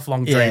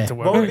lifelong dream Yeah. to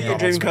work What would with be your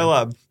McDonald's, dream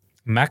man. collab?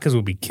 Macca's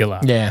will be killer.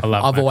 Yeah, I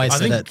love I've always I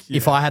said think- it.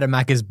 If I had a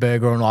Macca's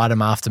burger or an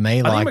item after me,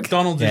 I like think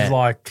McDonald's yeah. is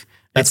like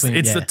That's when-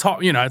 it's yeah. the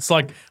top. You know, it's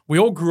like we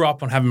all grew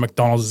up on having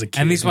McDonald's as a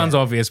kid. And this one's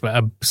obvious,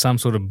 but some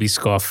sort of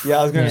Biscoff. Yeah,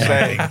 I was going to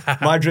say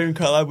my dream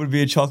collab would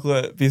be a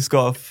chocolate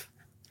Biscoff.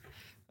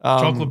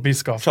 chocolate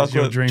Biscoff. is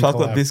your dream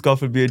chocolate collab.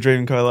 Biscoff would be a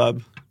dream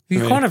collab. You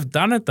me. kind of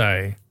done it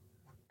though.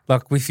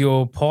 Like with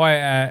your pie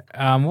at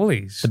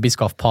Woolies. the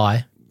Biscoff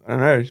pie. I don't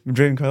know. My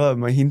dream collab.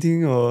 Am I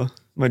hinting or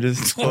am I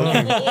just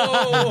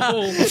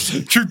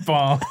talking? Truth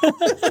bomb.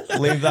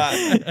 Leave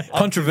that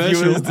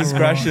Controversial. viewers'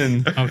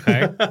 discretion.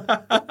 Okay.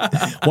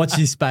 Watch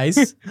this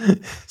space.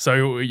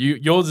 So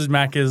yours is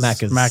Macca's.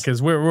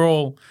 Macca's. We're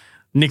all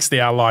Nick's the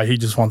ally. He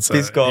just wants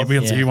Biscoff.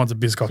 He wants a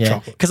Biscoff Yeah,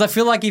 chocolate. because I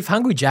feel like if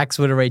Hungry Jack's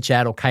were to reach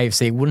out or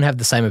KFC, it wouldn't have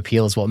the same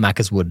appeal as what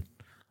Macca's would.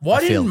 Why I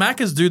feel. didn't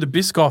Macca's do the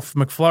Biscoff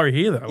McFlurry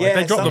here though? Like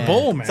they dropped the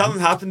ball, man. Something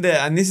happened there,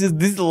 and this is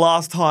the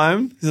last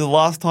time. This is the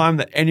last time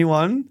that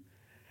anyone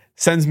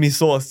sends me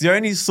sauce. The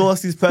only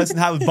sauce this person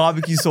had was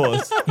barbecue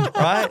sauce,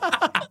 right?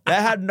 They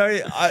had no.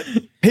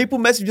 People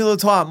message me all the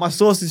time. My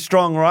sauce is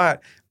strong, right?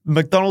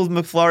 McDonald's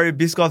McFlurry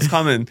Biscoff's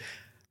coming,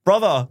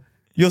 brother.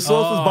 Your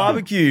sauce was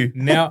barbecue.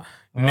 Now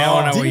I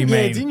know what you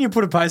mean. Didn't you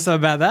put a post up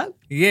about that?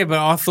 Yeah, but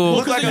I thought,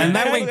 Looked like a and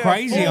that man went with a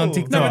crazy on full.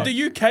 TikTok. No, but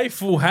the UK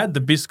full had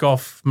the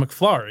Biscoff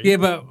McFlurry. Yeah,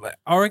 but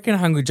I reckon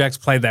Hungry Jack's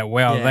played that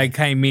well. Yeah. They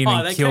came in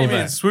and they killed came in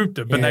it. and swooped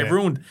it, but Yeah. they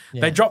ruined.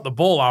 Yeah. They dropped the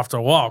ball after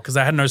a while because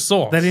they had no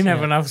sauce. They didn't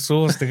have enough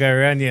sauce to go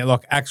around yet,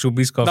 like actual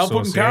Biscoff They were sauce.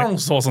 putting yeah? caramel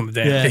sauce on the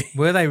damn Yeah. thing.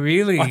 Were they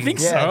really? I think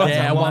so. Yeah, Yeah,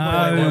 at one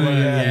point,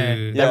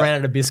 they Yeah. ran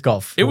out of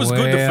Biscoff. It was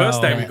good the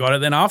first day Wow. we got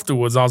it. Then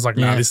afterwards, I was like,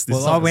 Yeah. no, this Well,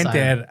 is I not the went same.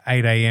 there at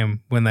 8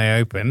 a.m. when they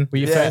opened. Were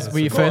you Yes, first? Were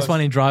you of first course.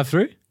 one in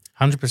drive-through?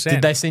 100%.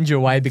 Did they send you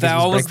away because That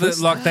it was was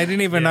breakfast? like they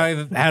didn't even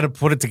know how to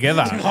put it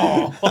together.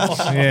 Yeah.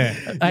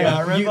 Hey, Yeah,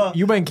 I remember-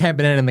 you weren't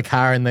camping out in the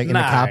car in the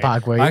car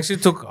park, were you? I actually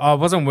I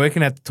wasn't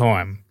working at the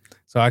time.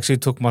 So I actually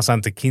took my son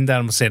to kinder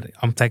and said,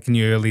 I'm taking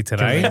you early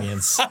today.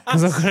 Convenience.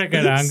 Because I'm going to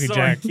go to Hungry Sorry,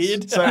 Jack's.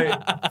 kid. So,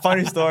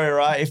 funny story,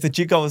 right? If the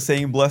chick I was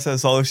seeing, bless her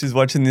soul, if she's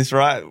watching this,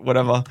 right?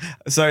 Whatever.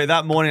 So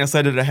that morning I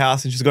stayed at her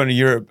house and she's going to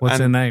Europe. What's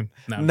and her name?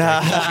 No.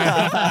 Nah.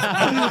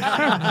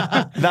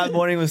 That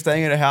morning we were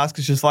staying at her house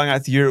because she was flying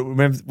out to Europe.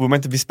 We were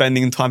meant to be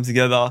spending time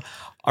together.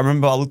 I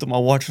remember I looked at my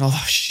watch and I was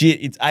like,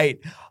 shit, it's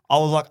 8. I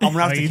was like, I'm going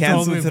to have Oh, to you told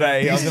cancel me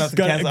today. I about was going to have to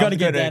Gotta- cancel. gotta I'm get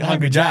gonna that go to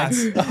Hungry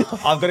Jack's.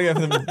 I've got to go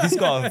for the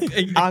Biscoff.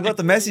 And I got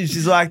the message.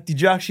 She's like,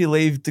 did you actually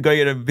leave to go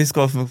get a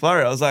Biscoff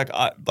McFlurry? I was like,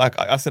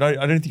 I said, I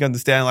don't think you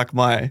understand like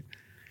my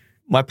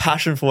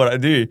passion for what I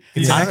do. I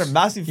had a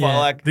massive fight. Yeah.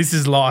 Like, This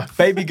is life.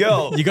 baby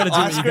girl, You gotta do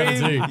ice what you gotta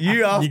cream, do. You You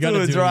gotta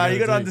afterwards, do what right? you You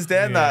got to gotta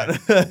understand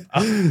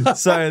that.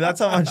 So that's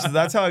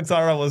how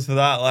excited I was for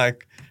that.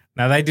 Like,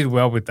 No, they did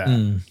well with that.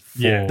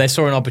 Yeah. They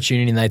saw an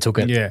opportunity and they took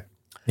it. Yeah.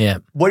 Yeah.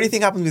 what do you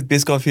think happens with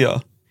Biscoff here?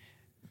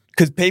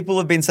 Because people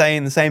have been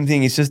saying the same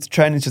thing. It's just a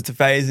trend, it's just a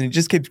phase, and it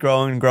just keeps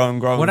growing and growing and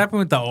growing. What happened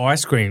with the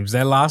ice creams?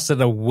 They lasted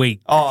a week.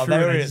 Oh, True,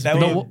 they they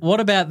were. But what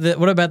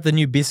about the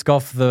new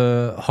Biscoff,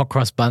 the hot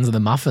cross buns and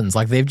the muffins?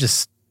 Like they've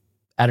just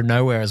out of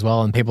nowhere as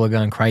well, and people are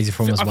going crazy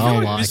for them as I well.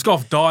 feel like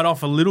Biscoff died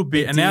off a little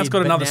bit, and now it's did, got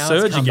but another now it's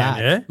surge come again. back.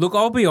 Yeah. Look,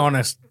 I'll be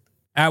honest.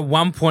 At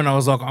one point, I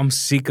was like, I'm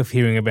sick of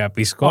hearing about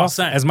Biscoff. Oh,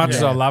 same. As much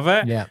as Yeah. I love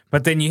it. Yeah.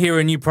 But then you hear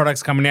a new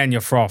product's coming out and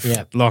you're froth.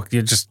 Yeah. Like,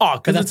 you're just, Oh,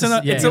 because But it's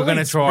that's it's you're going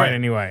to elite try spread. it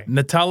anyway.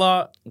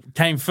 Nutella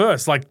came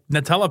first. Like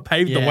Nutella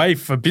paved the Yeah. way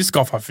for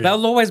Biscoff. I feel.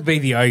 They'll always be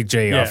the OG,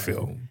 I Yeah.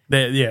 feel.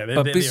 They're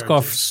But the OG.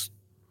 Biscoff's,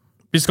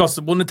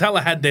 Biscoff. Well,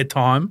 Nutella had their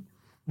time.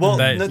 Well,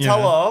 They- you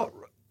Nutella,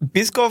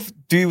 Biscoff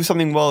do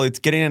something well. It's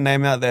getting a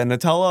name out there.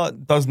 Nutella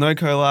does no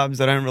collabs.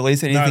 They don't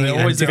release anything. they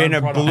always It's been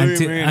their a own blue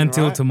product. moon,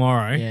 until right?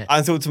 tomorrow. Yeah.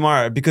 Until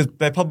tomorrow, because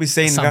they've probably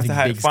seen they have Something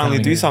to big's finally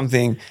coming, do yeah.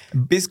 something.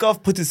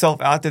 Biscoff puts itself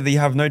out there that you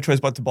have no choice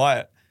but to buy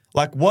it.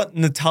 Like, what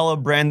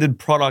Nutella branded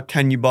product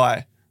can you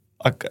buy?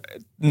 Like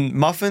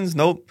muffins?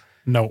 Nope.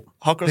 No.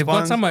 Hot cross They've got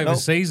buns? some Nope.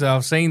 overseas.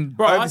 I've seen.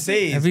 Bro, I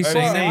Overseas. Have you seen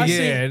Overseas. it? I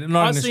Yeah, seen-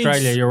 not I in seen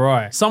Australia. You're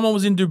right. Someone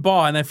was in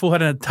Dubai and they full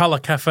had a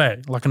Nutella cafe,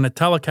 like a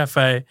Nutella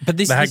cafe. But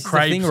this, they had this is the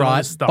crepes thing, and all right?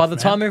 this stuff, By the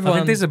man. time I everyone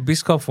think there's a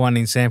Biscoff one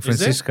in San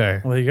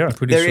Francisco. Well, there you go. I'm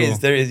pretty There sure. is,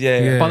 there is, yeah,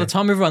 yeah. Yeah. by the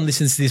time everyone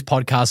listens to this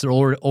podcast, it'll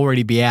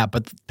already be out.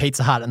 But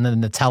Pizza Hut and the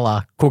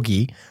Nutella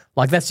cookie,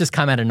 like that's just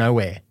come out of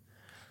nowhere.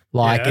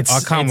 Like Yeah, it's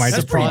I can't wait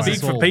That's to pretty try big it.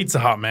 for Pizza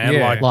Hut, man.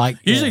 Yeah. Like,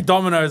 usually yeah.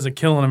 Domino's are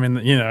killing them in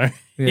the, Yeah,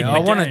 in I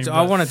the want game, it. but-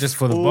 I want it just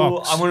for the Ooh,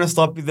 box. I'm going to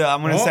stop you there. I'm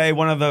going to What? say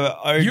one of the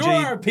You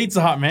are a OG, Pizza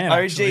Hut man.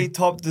 actually.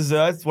 top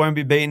desserts won't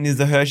be beaten is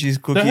the Hershey's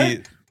cookie.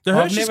 The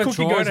I've Hershey's never cookie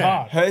tried goes it.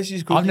 hard.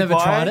 Hershey's cookie I've never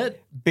pie tried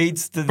it.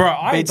 beats the Bro,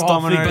 I ate beats the whole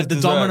thing, Domino's but the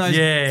dessert. Domino's,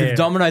 Yeah. the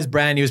Domino's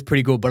brandy was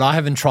pretty good. But I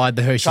haven't tried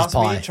the Hershey's Trust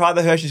pie. me, try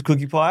the Hershey's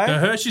cookie pie. The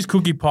Hershey's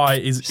cookie pie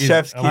is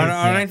Chef's kiss.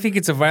 I don't think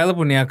it's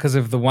available now because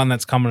of the one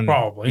that's coming.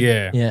 Probably.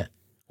 Yeah. Yeah,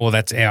 Or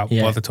that's out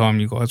Yeah. by the time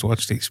you guys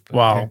watch this. But,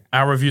 Wow, yeah.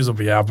 our reviews will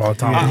be out by the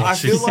time. we I watch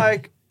feel this.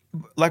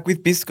 like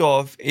with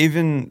Biscoff,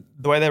 even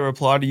the way they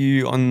reply to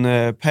you on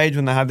the page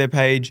when they have their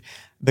page,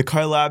 the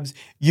collabs,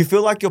 you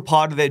feel like you're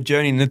part of their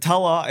journey.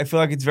 Nutella, I feel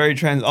like it's very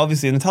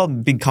obviously Nutella's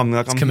a big company.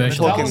 Like I'm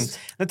commercial. talking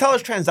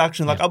Nutella's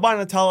transaction. Like I buy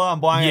Nutella,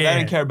 I'm buying it. Yeah. They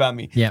don't care about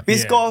me. Yeah.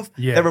 Biscoff,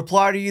 Yeah. they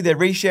reply to you, they're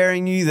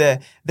resharing you, they're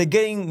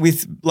getting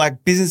with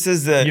like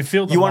businesses that You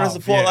feel the want to love,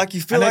 support. yeah. Like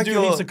you feel And they like do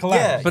you're heaps of collabs.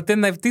 yeah. But then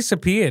they've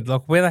disappeared.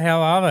 Like, where the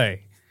hell are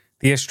they?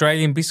 The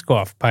Australian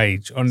Biscoff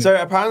page on. So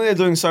apparently they're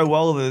doing so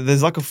well that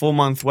there's like a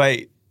 4-month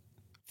wait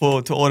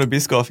to order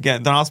Biscoff.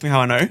 Again, don't ask me how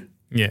I know.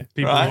 yeah.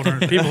 people, Right.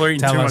 people are eating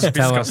Tell too us- much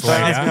tell Biscoff us Don't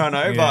later. ask me how I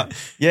know, Yeah. but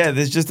yeah,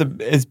 there's just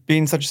it's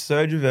been such a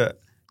surge of it.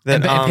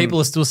 That, and people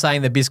are still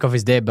saying that Biscoff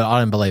is dead, but I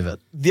don't believe it.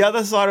 the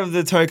other side of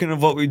the token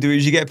of what we do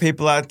is you get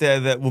people out there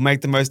that will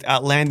make the most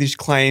outlandish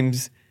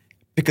claims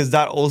because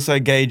that also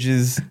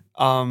gains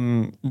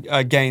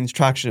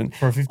traction.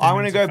 For 15 I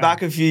want to minutes go of back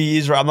fame. a few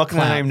years, right? I'm not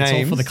going to Clout. name It's all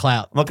names. for the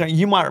clout. I'm not gonna,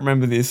 you might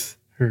remember this.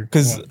 Who?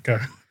 'Cause- What? Go.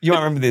 You might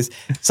remember this.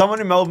 Someone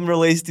in Melbourne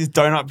released this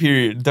donut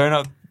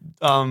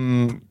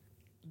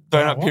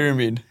What?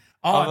 pyramid.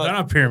 Oh,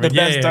 donut pyramid. The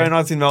Yeah, best yeah.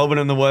 donuts in Melbourne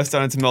and the worst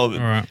donuts in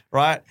Melbourne. All right.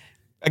 Right?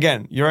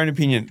 Again, your own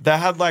opinion. They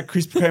had like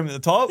Krispy Kreme at the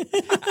top,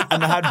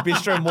 and they had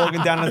Bistro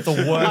Morgan down at the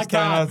worst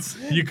donuts.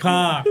 You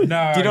can't.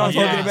 No. Do you know what I'm talking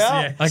Yes,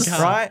 about? yes. I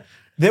can't. Right?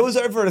 There was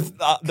over a. There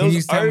Can was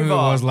you tell me who it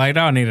over. was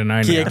later? I need to know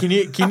Yeah, now. can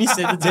you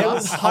send it to There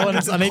us? was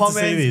hundreds I of need comments.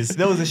 to see this.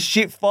 There was a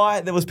shit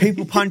fight. There was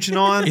people punching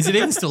on. Is it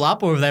even still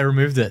up, or have they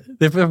removed it?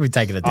 They've probably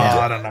taken it down.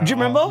 I don't know. Do you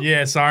remember?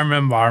 Yes, I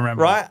remember. I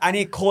remember. Right? And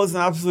it caused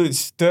an absolute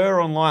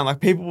stir online. Like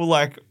people were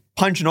like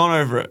punching on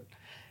over it.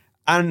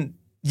 And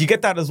you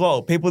get that as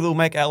well. People that will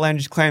make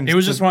outlandish claims. It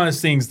was just one of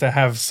those things to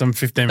have some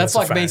 15 minutes. That's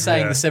like of me fame,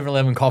 saying yeah. the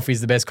 7-Eleven coffee is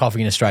the best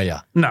coffee in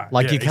Australia. No,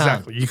 like yeah, you can't.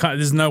 Exactly. You can't.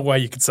 There's no way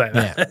you could say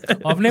that. Yeah.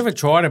 I've never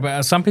tried it,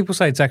 but some people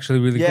say it's actually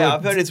really Yeah, good.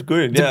 I've heard it's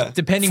good. Yeah.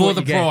 Depending For what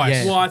the you get, price.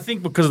 yeah. Well, I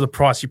think because of the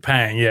price you're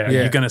paying, Yeah.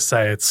 you're going to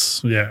say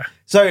it's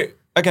So,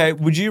 okay,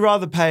 would you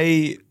rather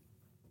pay?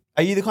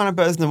 Are you the kind of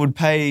person that would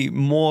pay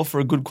more for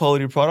a good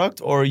quality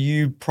product, or are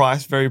you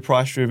very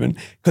price driven?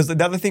 Because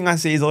the other thing I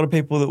see is a lot of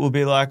people that will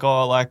be like,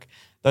 oh, like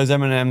those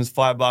M&Ms,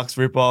 $5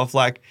 rip off.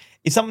 Like,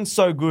 if something's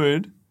so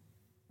good,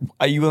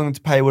 are you willing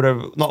to pay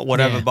whatever? Not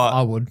whatever, Yeah, but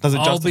I would. Does it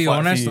I'll justify be it for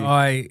honest,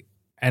 you?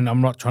 and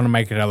I'm not trying to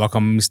make it out like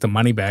I'm Mr.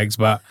 Moneybags,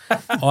 but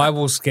I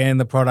will scan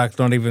the product,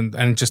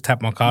 and just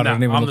tap my card No,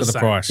 and even I'm look at the the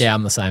same. price. Yeah,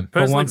 I'm the same. If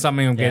I Personally, want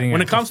something I'm getting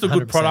when it. it comes to a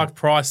good 100%. product,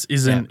 price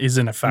isn't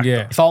a factor.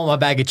 Yeah. If I want my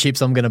bag of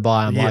chips, I'm going to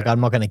buy them. Like, Yeah. I'm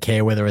not going to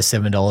care whether it's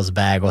 $7 a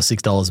bag or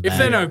 $6 a bag. If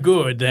they're no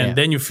good, then Yeah.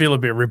 then you feel a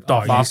bit ripped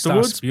off You start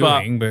afterwards. But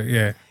spewing, but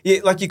yeah.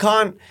 Yeah, like you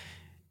can't.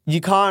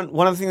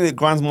 One of the things that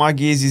grinds my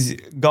gears is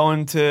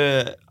going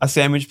to a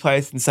sandwich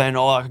place and saying,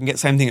 "Oh, I can get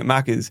same thing at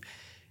Macca's."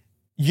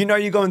 You know,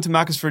 you're going to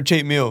Macca's for a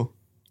cheap meal,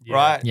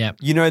 right? Yep.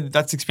 You know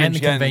that's experience.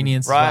 and the you're getting,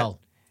 convenience right? as well.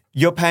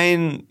 You're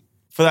paying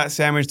for that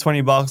sandwich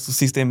 $20 or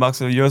 $16,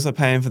 so you're also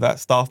paying for that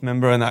staff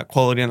member and that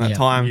quality and that Yeah.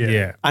 time.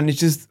 Yeah. And it's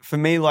just for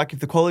me, like if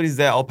the quality's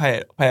there, I'll pay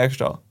it. I'll pay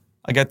extra.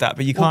 I get that,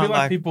 but you Well, can't be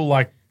like people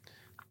like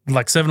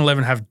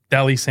 7-Eleven have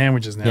deli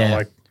sandwiches now. Yeah.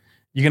 Like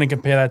you're going to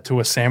compare that to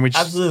a sandwich.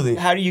 Absolutely.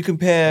 How do you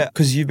compare?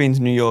 Because you've been to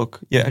New York.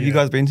 Yeah. Have you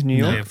guys been to New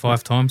York? Yeah,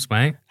 5 times,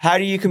 mate. How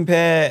do you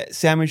compare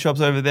sandwich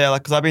shops over there?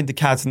 Like, because I've been to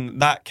Cats, and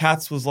that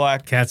Cats was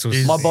like, Cats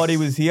was my body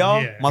was here,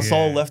 Yeah. my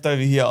soul Yeah. left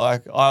over here.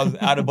 Like, I was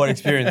out of body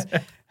experience.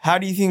 How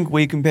do you think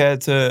we compare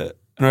to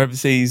an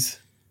overseas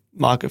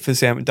market for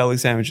deli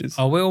sandwiches?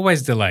 Oh, we're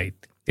always delayed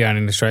down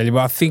in Australia, but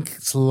I think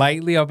it's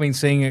lately I've been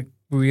seeing it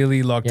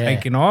really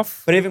taking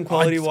off. But even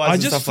quality wise I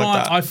and just stuff find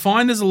like that. I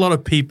find there's a lot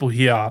of people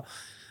here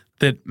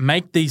that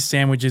make these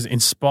sandwiches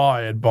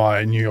inspired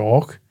by New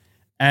York,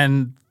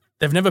 and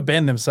they've never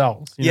been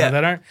themselves. You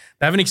know,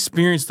 they haven't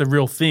experienced the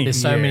real thing.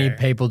 There's so many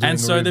people doing and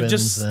so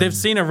they've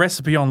seen a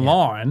recipe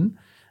online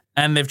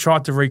and they've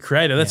tried to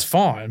recreate it. That's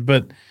fine,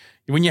 but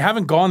when you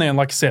haven't gone there and,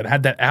 like I said,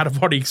 had that out of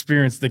body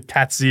experience that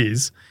Cats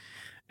is,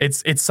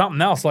 it's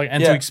something else. Like,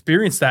 and to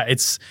experience that,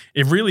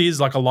 it really is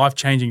like a life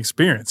changing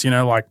experience. You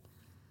know, like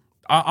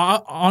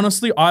I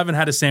honestly I haven't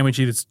had a sandwich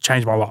here that's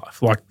changed my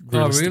life. Like, Oh,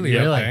 realistically.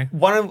 really? Yeah.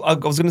 Okay. I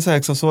was going to say,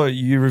 because I saw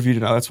you reviewed it,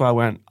 that's why I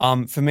went.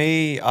 For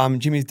me,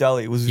 Jimmy's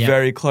Deli was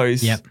very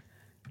close Yep.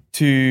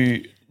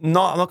 to, I'm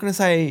not going to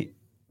say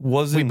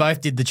wasn't. We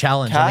both did the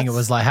challenge. I think it Cats?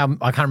 was like,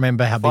 I can't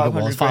remember how big it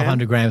 500 was.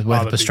 500 grams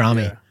worth Oh, of the big-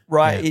 pastrami. yeah.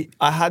 Right.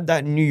 I had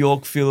that New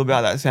York feel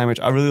about that sandwich.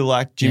 I really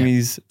liked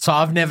Jimmy's. So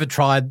I've never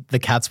tried the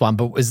Cats one,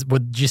 but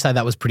would you say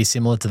that was pretty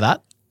similar to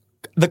that?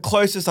 The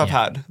closest I've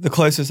had. The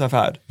closest I've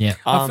had. Yeah.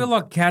 I feel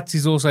like Cats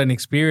is also an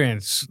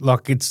experience.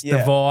 Like it's the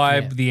Yeah.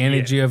 vibe, the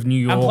energy of New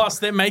York. And plus,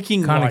 they're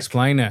making Can't like,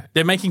 explain it.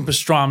 They're making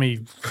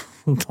pastrami.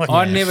 like,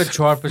 I never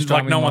tried pastrami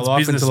Like no in my one's life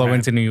business, until I man.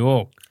 went to New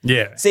York.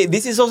 Yeah. See,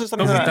 this is also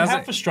something We that didn't doesn't-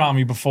 have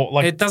pastrami before.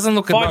 Like It doesn't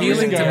look 5 years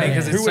appealing ago, to me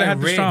because who it's so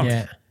had red. pastrami?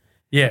 Yeah.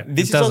 Yeah.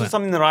 This is It also doesn't.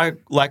 something that I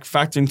like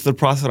factor into the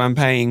price that I'm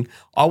paying.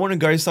 I want to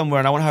go somewhere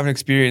and I want to have an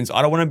experience.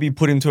 I don't want to be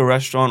put into a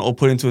restaurant or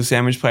put into a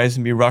sandwich place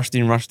and be rushed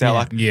in, rushed out. Yeah.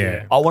 Like,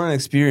 Yeah. I want an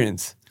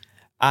experience.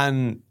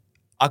 And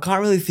I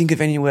can't really think of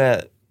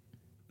anywhere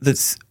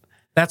that's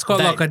That's got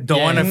like a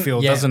diner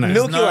feel, yeah. doesn't it?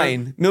 Milky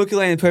Lane. Milky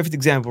Lane is a perfect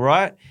example,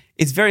 right?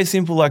 It's very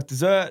simple, like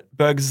dessert,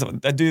 burgers,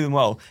 they do them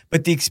well.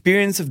 But the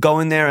experience of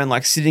going there and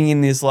like sitting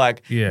in this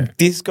like Yeah.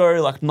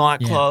 disco, like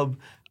nightclub,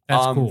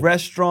 That's cool.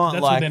 restaurant,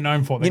 That's what like they're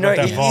known for. They you know,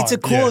 got that it's a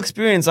vibe. cool Yeah.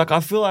 experience. Like I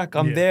feel like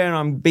I'm there and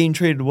I'm being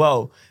treated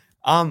well.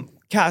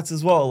 Cats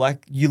as well.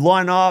 Like you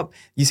line up,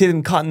 you see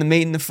them cutting the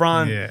meat in the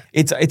front. Yeah.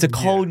 It's a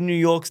cold New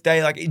York's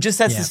day. Like it just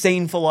sets Yeah. the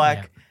scene for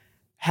like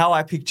how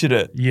I pictured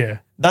it. Yeah.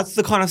 That's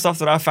the kind of stuff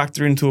that I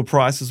factor into a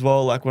price as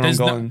well. Like when I'm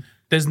going.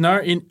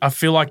 I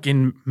feel like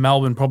in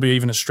Melbourne, probably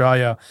even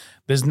Australia,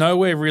 there's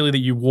nowhere really that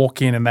you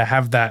walk in and they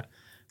have that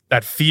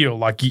feel.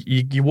 Like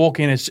you walk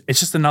in, it's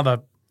just another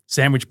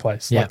sandwich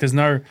place. Yeah. Like there's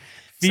no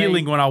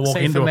feeling when I walk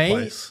see, into for a me,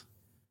 place.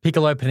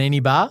 Piccolo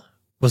Panini Bar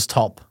was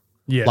top.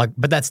 Yeah.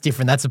 But that's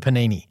different. That's a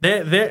panini.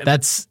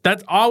 That's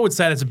I would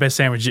say that's the best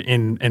sandwich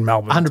in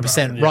Melbourne.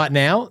 100%. Yeah. Right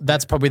now,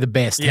 that's probably the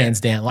best, Yeah. hands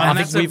down. Like, And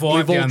I that's think a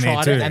we've vibe all down there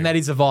tried too. it, and that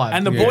is a vibe.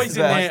 And the boys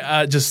in there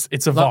are just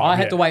it's a vibe. Like, I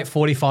had yeah. to wait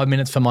 45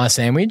 minutes for my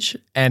sandwich,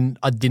 and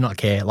I did not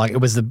care. Like it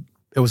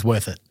was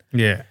worth it.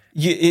 Yeah.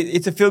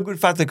 It's a feel good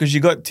factor because you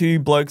got two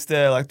blokes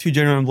there, like two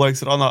genuine blokes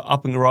that are on the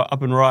up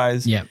and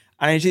rise. Yeah.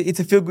 And it's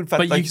a feel good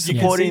factor. But Like you can see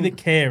supporting the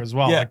care as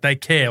well. Yeah. Like they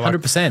care. Like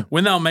 100%.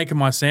 When they were making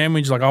my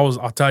sandwich, like I'll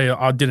tell you,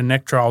 I did a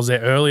neck trial. I was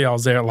there early. I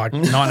was there at like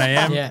 9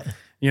 a.m. Yeah.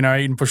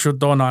 eating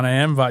prosciutto 9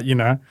 a.m. But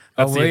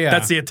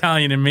that's the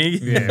Italian in me.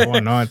 Yeah, why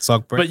not? It's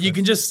like But breakfast. you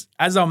can just,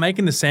 as I'm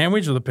making the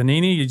sandwich or the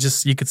panini,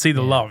 you could see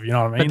the love. You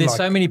know what I mean? But there's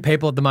so many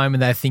people at the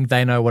moment that think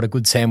they know what a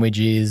good sandwich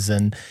is,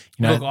 and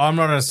Look, I'm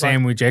not a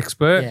sandwich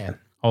expert. Yeah.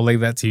 I'll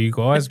leave that to you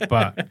guys,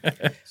 but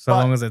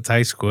long as it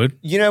tastes good.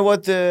 You know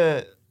what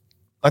the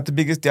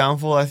biggest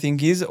downfall I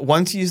think is?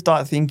 Once you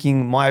start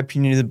thinking my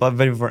opinion is above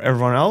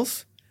everyone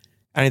else,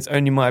 and it's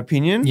only my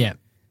opinion, yeah,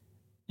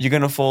 you're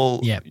gonna fall.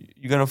 Yeah.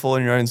 You're gonna fall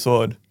on your own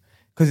sword.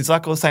 Because it's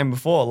like I was saying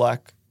before.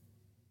 Like,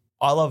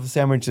 I love a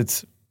sandwich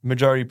that's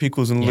majority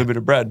pickles and a little bit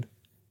of bread.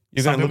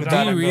 You're gonna look at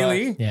that. Do you and be like,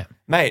 really? yeah.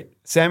 mate,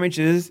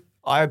 sandwiches,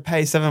 I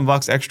pay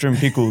 $7 extra in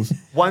pickles.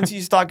 Once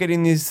you start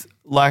getting this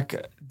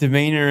like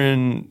demeanor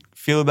and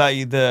feel about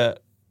you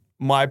that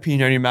my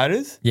opinion only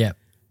matters, Yeah.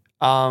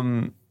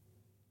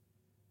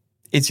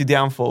 it's your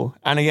downfall.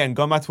 And again,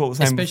 going back to what we were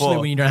saying Especially before.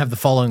 when you don't have the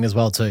following as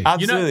well too.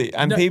 Absolutely.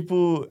 And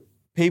people,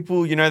 they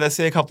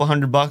see a couple of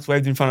 $100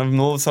 waved in front of them,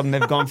 and all of a sudden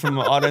they've gone from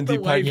I don't do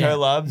paid Yeah.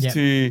 collabs Yeah.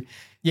 to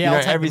Yeah, I'll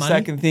take every the money.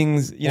 second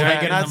things, you know, they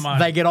and get in the that's- money.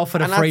 They get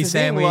offered a And free that's the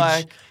thing,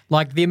 sandwich.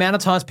 Like the amount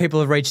of times people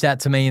have reached out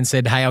to me and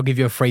said, "Hey, I'll give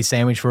you a free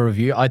sandwich for a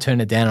review." I turn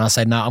it down and I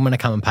say, "No, I'm going to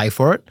come and pay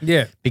for it."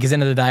 Yeah, Because at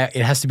the end of the day,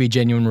 it has to be a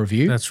genuine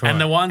review. that's right. And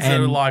the ones that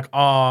are And- like,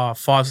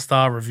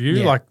 5-star review,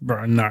 Yeah. like,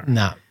 bro, no.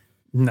 No.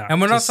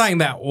 and we're not saying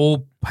that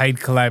all paid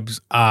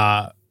collabs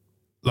are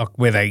like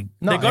where they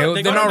No, They got-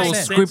 they're gotta not make all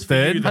sense for you,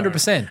 scripted. though.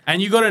 100%.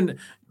 And you got to,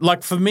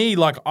 like, for me,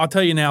 like, I'll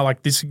tell you now,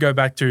 like, this could go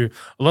back to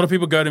a lot of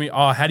people go to me,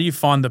 how do you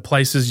find the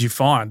places you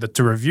find that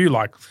to review?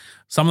 Like,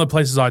 some of the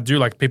places I do,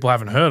 like, people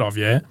haven't heard of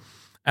yet.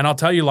 And I'll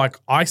tell you, like,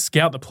 I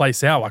scout the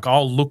place out. Like,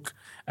 I'll look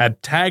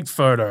at tagged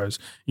photos,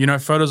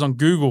 photos on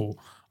Google.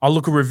 I'll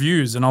look at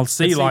reviews and I'll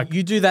see, like,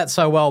 you do that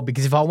so well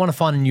because if I want to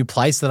find a new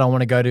place that I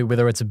want to go to,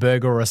 whether it's a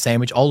burger or a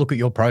sandwich, I'll look at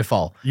your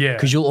profile. Yeah.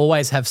 Because you'll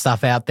always have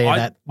stuff out there I-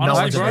 that no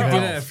honestly, one's bro, ever I heard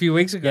did it a of. few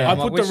weeks ago. Yeah. I'm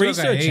I like, put the where should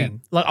I go research eat?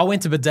 in. Like I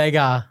went to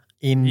Bodega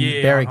in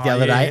Yeah, Berwick the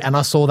other yeah. day and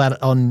I saw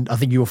that on, I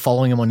think you were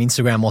following him on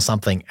Instagram or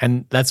something.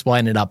 And that's why I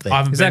ended up there. I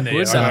haven't Is been that there.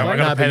 good? So I No,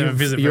 got to but pay them a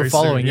visit you were very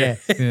following, soon.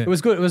 yeah. It was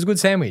good. It was a good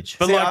sandwich.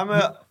 See,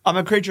 I'm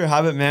a creature of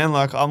habit, man.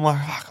 Like, I'm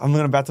fuck, I'm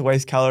not about to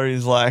waste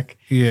calories. Like,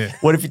 Yeah.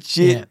 what if it's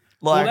shit? Yeah.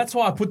 Well, Like, that's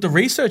why I put the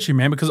research in,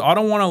 man, because I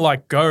don't want to,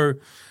 like, go,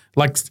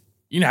 like,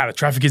 you know how the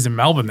traffic is in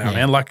Melbourne now,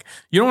 man. Like,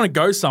 you don't want to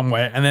go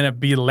somewhere and then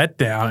it be a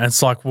letdown. And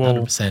it's like, well,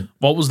 100%.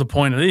 what was the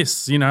point of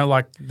this?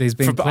 Like, There's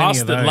been for plenty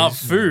us of that those. love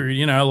food,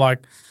 like,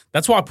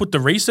 that's why I put the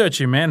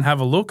research in, man.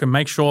 Have a look and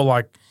make sure,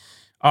 like,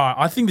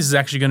 I think this is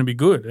actually going to be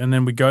good. And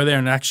then we go there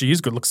and it actually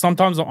is good. Look,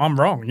 sometimes I'm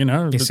wrong,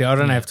 You see, I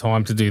don't have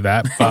time to do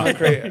that, I'm a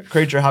but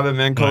creature of habit,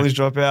 man. College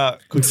dropout,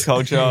 cooks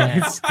culture,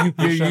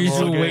 your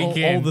usual all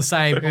weekend. all the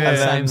same, all the and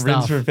same then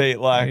rinse, stuff. repeat.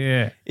 Like,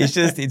 Yeah.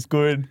 it's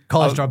good.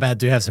 College Dropout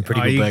do have some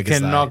pretty good you burgers.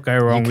 cannot though.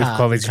 go wrong You with can't-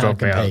 College you can't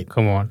Dropout. compete.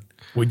 Come on.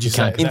 Would you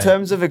say? In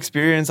terms of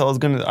experience,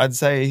 I'd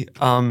say,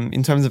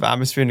 in terms of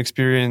atmosphere and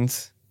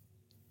experience,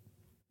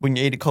 when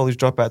you eat at College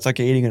Dropout, it's like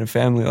you're eating in a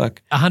family.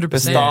 Like, 100%. the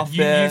staff You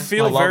there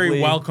feel are very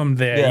lovely. welcome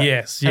there. Yeah.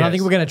 Yes. And I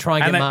think we're going to try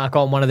and And get they- Mark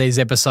on one of these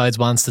episodes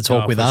once to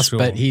talk Oh, with for us. sure.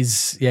 But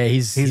he's got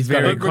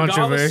very a- But regardless-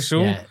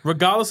 controversial. Yeah.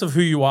 Regardless of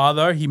who you are,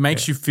 though, he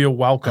makes you feel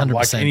welcome. 100%.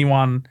 Like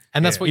anyone.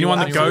 and that's what anyone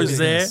you that want goes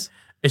there,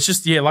 it's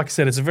just like I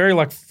said, it's a very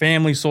like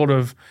family sort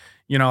of,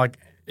 like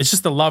it's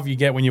just the love you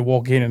get when you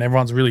walk in and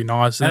everyone's really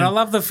nice. And I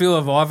love the feel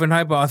of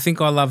Ivanhoe, but I think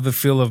I love the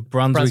feel of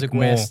Brunswick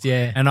more. West,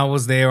 yeah. And I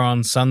was there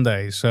on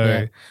Sunday,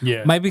 so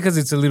Yeah. maybe because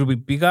it's a little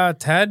bit bigger,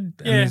 tad,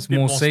 and there's a bit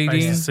more space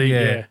seating. to see,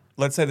 yeah.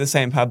 let's say the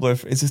St. Pablo.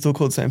 Is it still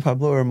called St.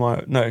 Pablo or am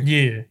I? No.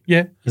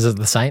 Yeah. Is it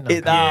the Saint?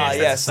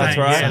 Yes, that's Same.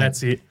 right. Yeah,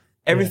 that's it.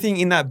 Everything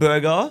in that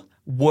burger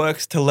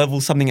works to level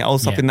something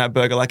else up Yeah. in that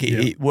burger. Like,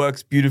 it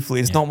works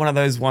beautifully. It's not one of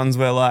those ones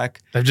where, like,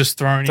 They've just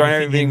thrown throwing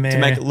everything everything in to there.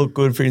 make it look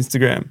good for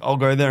Instagram. I'll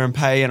go there and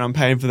pay, and I'm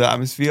paying for the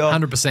atmosphere,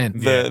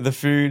 100%. the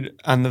food,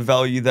 and the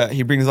value that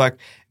he brings. Like,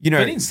 But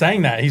in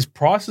saying that, his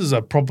prices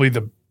are probably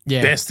the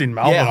Yeah. best in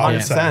Melbourne. yeah, I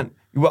would say. 100%.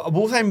 We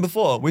were saying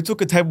before, we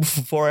took a table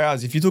for 4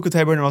 hours. If you took a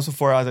table anywhere else for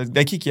 4 hours,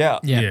 they kick you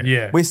out. Yeah.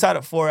 Yeah. We sat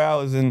at 4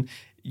 hours, and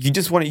you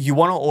just want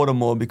to order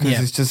more because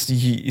Yeah. it's just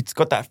it's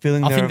got that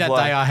feeling. I there think of that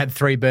like, day I had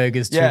 3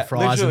 burgers, 2 Yeah,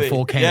 fries, and literally.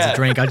 4 cans Yeah. of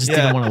drink. I just Yeah.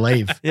 didn't want to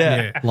leave.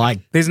 yeah. Like,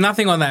 There's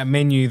nothing on that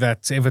menu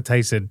that's ever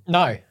tasted.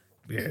 no.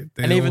 Yeah,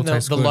 And even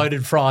the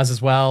loaded fries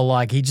as well.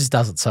 Like, he just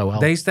does it so well.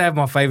 They used to have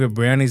my favorite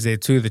brownies there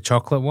too, the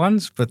chocolate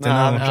ones, but they're Nah,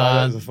 I haven't not.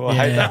 tried those before. I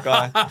hate yeah. that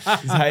guy.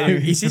 He's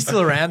hating. Is he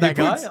still around, that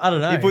guy? I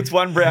don't know. He puts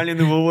one brownie in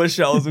the Woolworths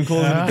shelves and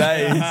calls it a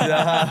day.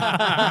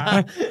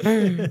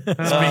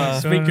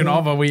 Speaking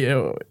of,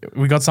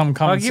 we got something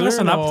coming give us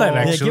soon, an update, or-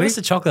 yeah, give actually. us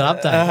a chocolate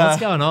update. What's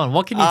going on?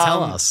 What can you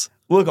tell us?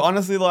 Look,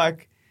 honestly,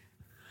 like,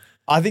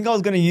 I think I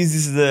was going to use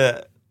this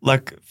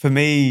as for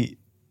me,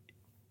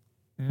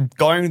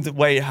 going the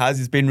way it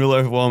has been real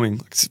overwhelming.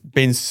 Like, it's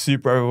been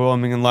super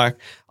overwhelming. And like,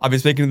 I've been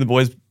speaking to the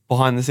boys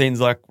behind the scenes,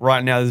 like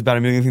right now there's about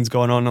 1 million things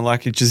going on. And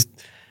like, it's just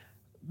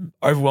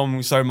overwhelming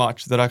me so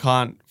much that I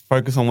can't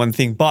focus on one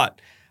thing. But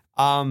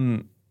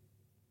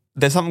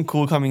there's something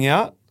cool coming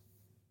out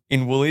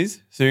in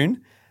Woolies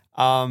soon.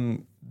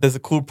 There's a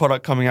cool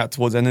product coming out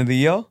towards the end of the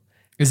year.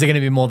 Is there going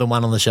to be more than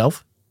one on the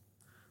shelf?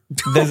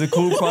 There's a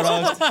cool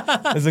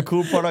product. There's a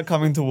cool product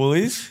coming to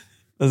Woolies.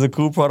 There's a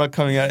cool product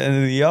coming out at the end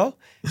of the year.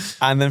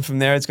 And then from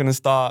there, it's going to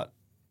start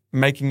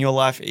making your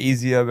life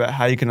easier about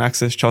how you can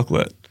access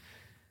chocolate,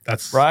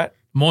 That's right?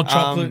 More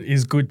chocolate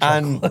is good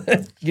chocolate.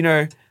 And, you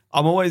know,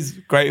 I'm always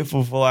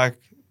grateful for like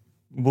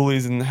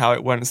Woolies and how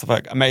it went and stuff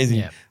like amazing.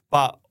 Yeah.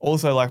 But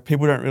also like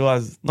people don't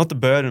realize not the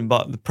burden,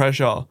 but the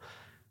pressure.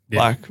 Yeah.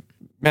 Like,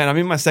 man, I'm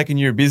in my second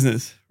year of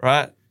business,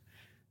 right?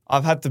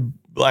 I've had to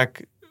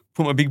like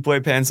put my big boy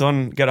pants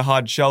on, get a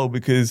hard shell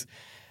because,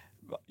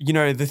 you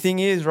know, the thing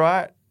is,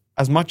 right?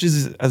 As much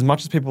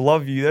as people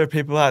love you, there are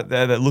people out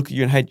there that look at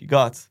you and hate your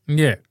guts.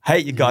 Yeah.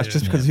 Hate your guts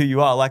just because of who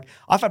you are. Like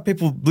I've had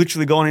people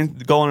literally go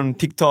on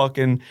TikTok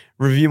and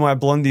review my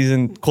blondies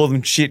and call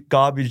them shit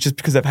garbage just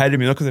because they've hated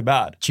me, not because they're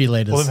bad.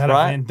 Cheerleaders. Or they've had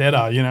Right. a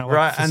vendetta, you know, like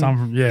Right. for And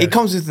some, yeah. it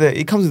comes with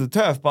the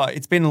turf, but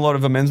it's been a lot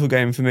of a mental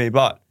game for me.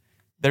 But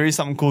there is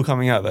something cool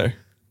coming out though.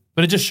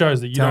 But it just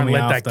shows that you Tell don't me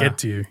let after. that get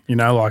to you, you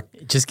know, like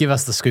Just give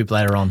us the scoop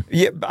later on.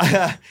 Yeah,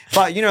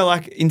 but you know,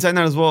 like in saying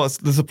that as well,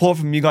 the support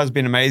from you guys has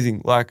been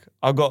amazing. Like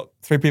I've got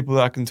 3 people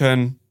that I can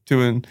turn to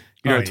and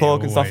Oh, yeah,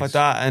 talk and stuff always. like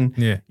that. And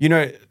Yeah. you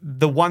know,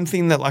 the one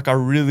thing that like I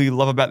really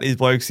love about these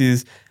blokes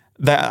is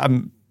that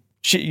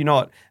shit you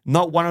not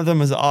one of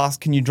them has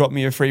asked, can you drop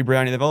me a free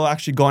brownie? They've all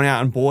actually gone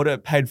out and bought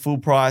it, paid full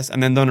price,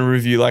 and then done a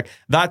review. Like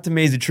that to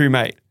me is a true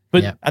mate.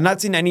 But Yeah. And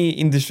that's in any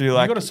industry.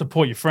 Like you got to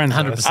support your friends.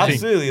 though, that's the 100%. thing.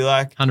 absolutely,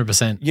 like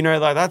 100%. you know,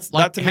 like that's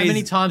Like, that to how me.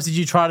 many times did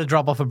you try to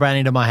drop off a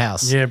brownie to my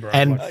house? Yeah, bro.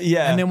 And Like-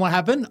 Yeah. and then what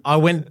happened? I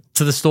went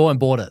to the store and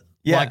bought it.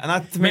 Yeah, Like, and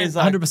that to me man, is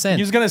like 100%.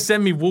 He was going to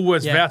send me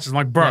Woolworths Yeah. vouchers. I'm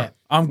like, bro, Yeah.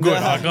 I'm good.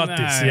 No. I got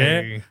this, No.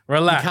 yeah?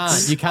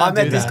 Relax. You can't I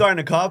met do this that. guy in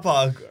a car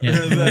park.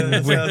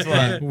 That's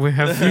why. We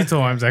have a few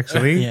times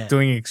actually Yeah.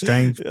 doing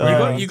exchange.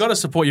 You got to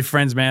support your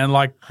friends, man.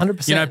 Like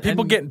 100%. You know,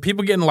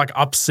 people getting like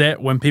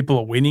upset when people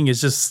are winning.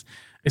 It's just,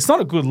 it's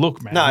not a good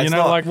look, man. No, you it's know,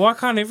 not. like Why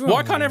can't everyone?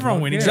 why can't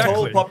everyone win? Yeah. Exactly.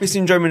 Tall poppy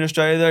syndrome in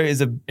Australia though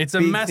is a It's a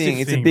big massive thing.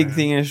 It's a thing, big man.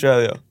 thing in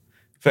Australia.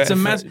 It's a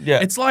mass. Yeah.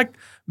 It's like,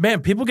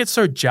 man, people get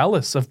so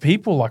jealous of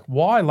people. Like,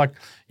 why? Like,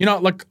 you know,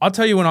 like I'll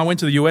tell you, when I went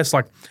to the US,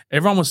 like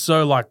everyone was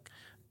so like,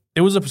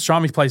 there was a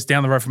pastrami place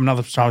down the road from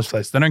another pastrami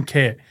place. They don't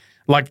care.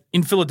 Like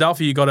in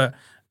Philadelphia, you got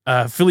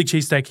a Philly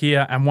cheesesteak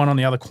here and one on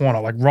the other corner,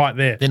 like right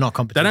there. They're not They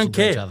competition don't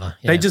to care. each other.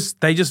 They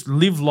Yeah. just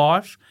live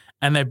life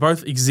and they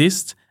both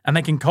exist and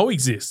they can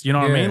coexist. You know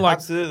what I Yeah. mean? Like,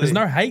 Absolutely. there's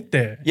no hate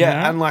there. you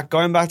Yeah, know? and like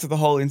going back to the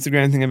whole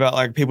Instagram thing about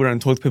like people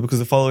don't talk to people because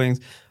of followings.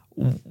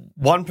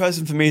 One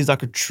person for me is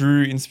like a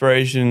true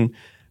inspiration.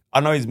 I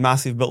know he's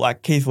massive, but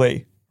like Keith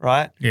Lee,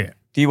 right? Yeah.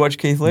 Do you watch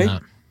Keith Lee? No.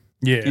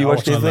 yeah. Do you I watch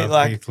watch Keith that. Lee? Love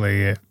Like Keith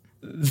Lee, yeah.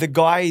 the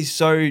guy is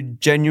so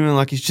genuine.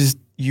 Like he's just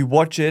you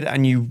watch it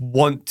and you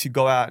want to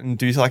go out and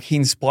do. Like he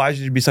inspires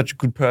you to be such a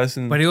good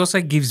person. But he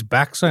also gives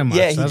back so much.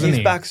 yeah, he doesn't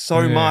gives back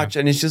so Yeah. much,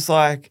 and it's just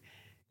like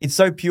it's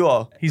so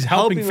pure. He's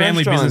helping family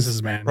restaurants,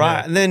 businesses, man. right?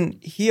 Yeah. And then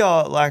here,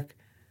 like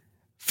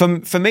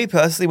for me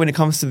personally, when it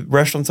comes to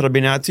restaurants that I've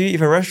been out to,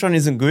 if a restaurant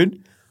isn't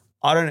good,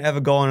 I don't ever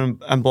go on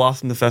and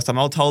blast them the first time.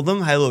 I'll tell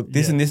them, hey, look,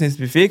 this and this needs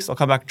to be fixed. I'll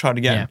come back and try it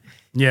again.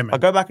 Yeah. Yeah, man. I'll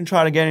go back and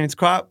try it again, and it's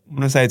crap. I'm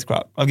gonna say it's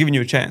crap. I've given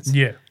you a chance.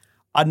 Yeah.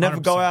 I'd never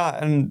go 100%.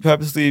 out and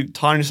purposely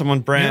tarnish someone's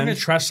You're not brand going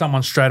to trash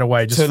someone straight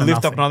away just to for lift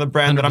nothing. up another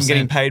brand that I'm 100%.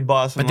 getting paid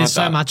by. Or something But there's like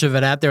so that. much of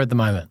it out there at the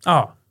moment.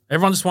 Oh,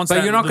 everyone just wants But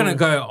that you're not going to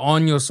little- go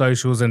on your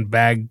socials and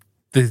bag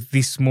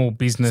this small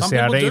business Some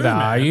out people do, either,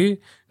 are man. you?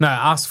 No,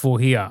 us for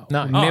here.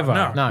 No. Never.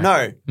 Oh, no.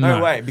 No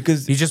No. way.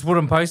 Because You just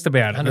wouldn't post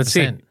about it. That's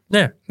it. 100%.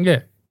 Yeah. Yeah.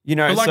 you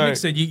know, But like so Nick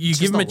said, you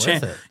just give them a not worth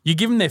chance. it. You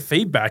give them their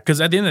feedback because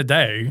at the end of the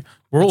day,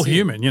 we're all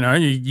human. You know,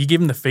 you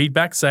give them the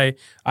feedback. Say,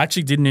 I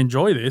actually didn't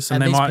enjoy this, and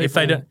And they these might if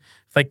they people- don't,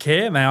 if they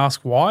care and they ask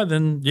why,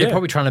 then yeah, They're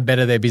probably trying to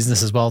better their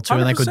business as well too,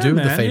 and they could 100%, do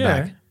with the man,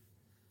 feedback. yeah.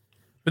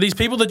 But these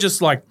people that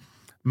just like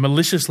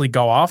maliciously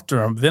go after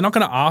them, they're not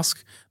going to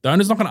ask. The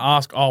owner's not going to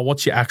ask, "Oh,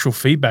 what's your actual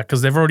feedback?"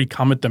 Because they've already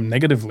come at them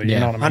negatively. You Yeah,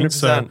 know what I mean?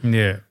 100%. So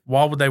Yeah.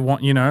 why would they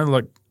want? You know,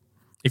 like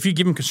if you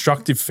give them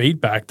constructive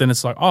feedback, then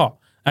it's like, oh,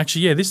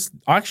 actually, yeah, this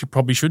I actually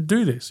probably should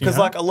do this. Because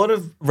like a lot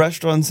of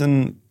restaurants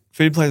and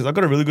food places, I've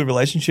got a really good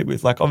relationship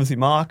with. Like obviously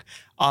Mark,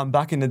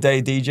 back in the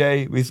day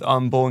DJ with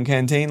Ball and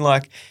Canteen.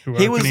 Like Who are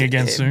he was opening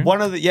again soon.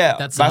 one of the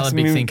That's another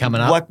big thing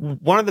coming up. Like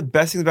one of the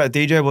best things about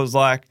DJ was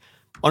like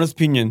honest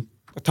opinion.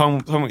 Tell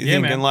him what you Yeah,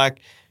 think, man. and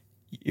like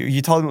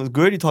you told him it was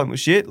good, you told him it was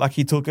shit. Like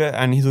he took it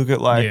and he took it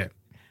like Yeah.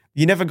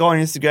 you never go on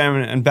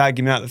Instagram and bag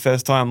him out the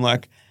first time.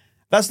 Like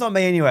that's not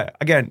me anyway.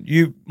 Again,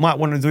 you might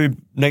want to do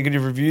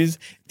negative reviews.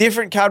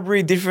 Different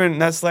Cadbury, different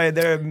Nestle.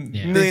 They're a $1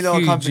 million They're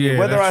huge, company. yeah,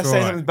 Whether I that's say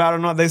right. something's bad or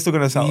not, they're still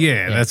going to sell. it.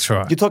 Yeah, that's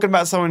right. You're talking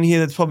about someone here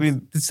that's probably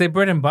It's their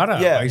bread and butter,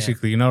 Yeah.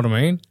 basically. You know what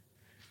I mean?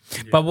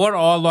 But what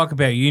I like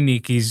about you,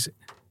 Nick, is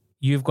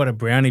you've got a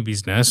brownie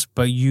business,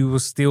 but you will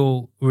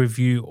still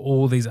review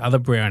all these other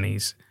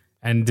brownies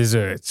and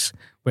desserts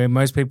where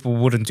most people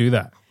wouldn't do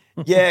that.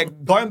 yeah.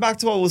 Going back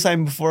to what we were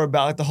saying before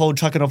about like the whole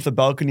chucking off the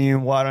balcony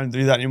and why I don't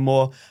do that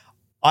anymore.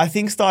 I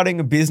think starting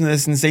a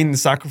business and seeing the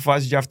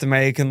sacrifices you have to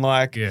make and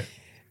like Yeah.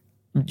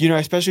 you know,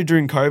 especially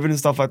during COVID and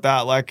stuff like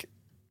that, like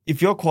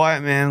if you're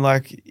quiet, man,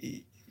 like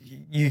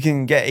you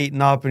can get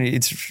eaten up and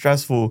it's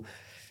stressful.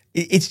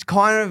 It's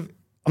kind of,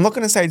 I'm not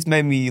going to say it's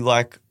made me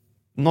like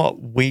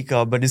not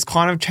weaker, but it's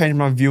kind of changed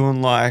my view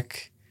on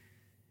like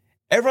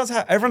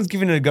everyone's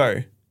giving it a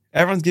go.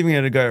 Everyone's giving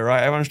it a go,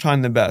 right? Everyone's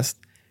trying their best.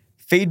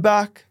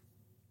 Feedback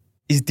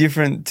is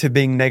different to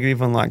being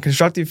negative online.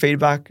 Constructive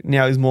feedback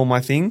now is more my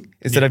thing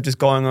instead of just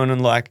going on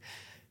and like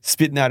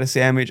spitting out a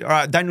sandwich. All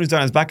right, Daniel's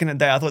donuts. Back in the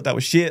day, I thought that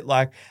was shit.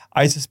 Like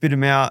I used to spit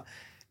them out.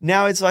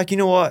 Now it's like, you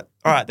know what?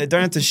 All right, their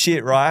donuts are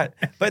shit, right?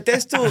 But they're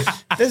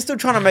still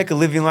trying to make a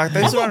living. Like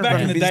they're I still thought trying to back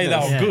run in a the day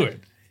business. they were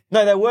good.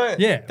 No, they were.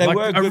 Yeah, they like,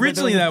 were. Good, but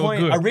originally there they was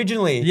a were point. good.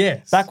 Originally,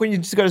 Yes. Back when you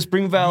just go to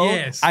Springvale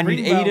Yes, and you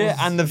eat Springvale it,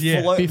 and the was-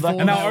 yeah. flow, Before And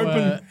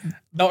they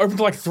they were open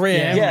to like 3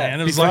 a.m. Yeah,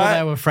 man. It was Before like,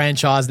 they were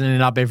franchised and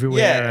ended up everywhere.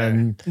 yeah.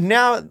 And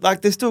Now,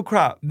 like they're still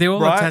crap. They're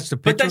all right? attached to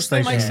but they petrol still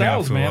make stations now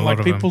sales, for a man. lot Like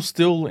of them. people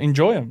still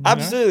enjoy them.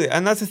 Absolutely,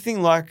 and that's the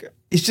thing. Like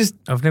it's just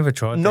I've never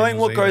tried. knowing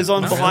Daniels what goes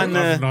either. on behind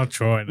I've the- not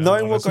tried.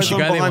 knowing what honestly. goes should on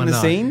go there behind the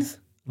one night. scenes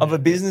of a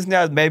business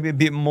now is maybe a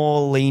bit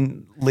more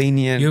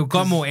lenient. You've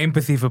got more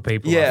empathy for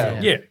people. I Yeah.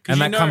 feel. Yeah, 'cause and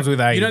you that know- comes with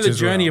age. You know the as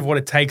journey well. of what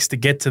it takes to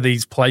get to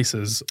these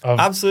places of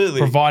Absolutely.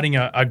 providing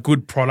a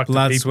good product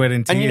blood, to people. sweat,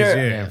 and tears. And you know,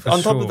 yeah, for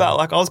on top sure. of that,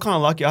 like I was kind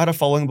of lucky. I had a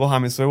following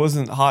behind me, so it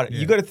wasn't hard.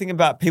 You got to think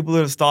about people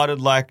that have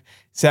started like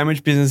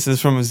sandwich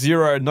businesses from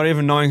zero, not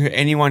even knowing who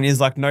anyone is,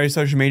 like no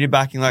social media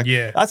backing. Like,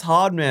 Yeah. that's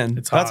hard, man.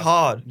 It's That's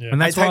hard. Yeah.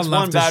 and that's it why I takes love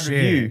one to bad share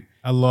review.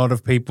 a lot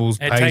of people's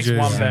It pages. takes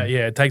one bad,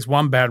 it takes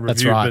one bad That's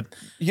review, right. but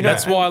You know-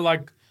 that's why,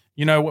 like,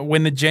 you know,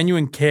 when the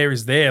genuine care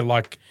is there,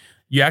 like,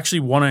 you actually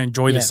want to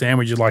enjoy Yeah. the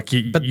sandwich. You like,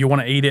 you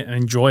want to eat it and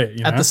enjoy it.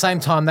 You at know? the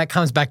same time, that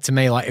comes back to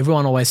me. Like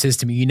everyone always says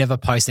to me, you never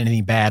post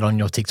anything bad on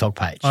your TikTok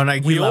page. Oh no,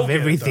 We you all love get it,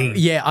 everything. though.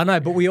 Yeah, I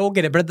know, but we all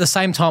get it. But at the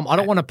same time, I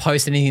don't want to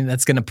post anything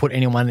that's going to put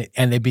anyone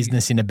and their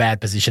business in a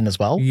bad position as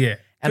well. Yeah.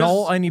 And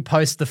I'll only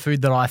post the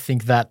food that I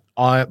think that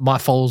my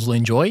followers will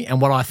enjoy and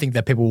what I think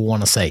that people will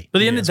want to see. But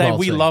at the end of as the day, well,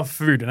 we too. love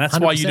food, and that's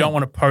why you 100%. don't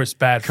want to post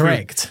bad food.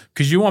 Correct.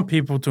 Because you want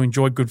people to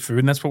enjoy good food,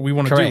 and that's what we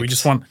want to do. We Correct.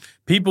 just want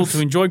people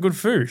to enjoy good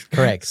food.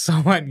 Correct.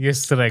 Someone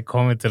yesterday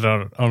commented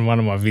on one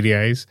of my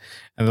videos,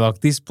 and they're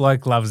like, "This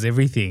bloke loves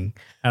everything,"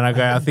 and I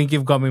go, "I think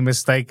you've got me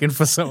mistaken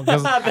for someone."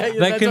 Because They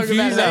they talk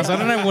confuse about us. I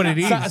don't know what it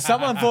is.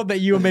 Someone thought that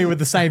you and me were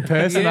the same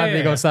person. I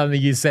think, Yeah. or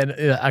something. You said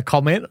a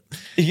comment.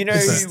 You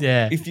know,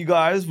 yeah. if you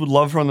guys would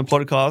love her on the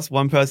podcast,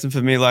 one person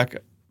for me, like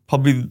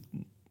probably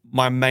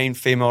my main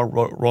female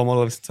role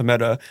model since I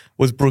met her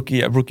was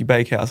Brookie at Brookie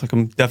Bakehouse. Like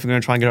I'm definitely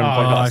going to try and get her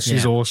on the Oh, podcast.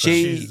 she's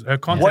awesome. Her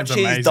what content's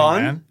she's amazing,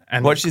 done, man.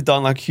 And what she's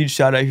done, like huge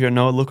shout out if you don't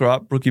know her, look her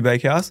up, Brookie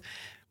Bakehouse.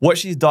 What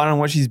she's done and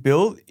what she's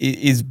built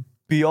is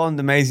beyond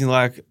amazing.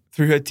 Like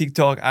through her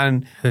TikTok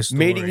and Her story.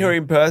 meeting her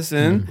in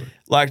person,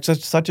 like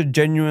such a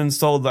genuine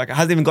soul. Like it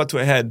hasn't even got to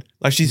her head.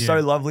 Like she's so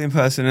lovely in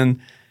person, and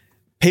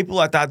people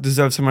like that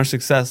deserve so much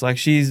success. Like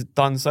she's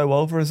done so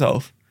well for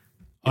herself.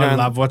 You I know,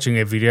 love watching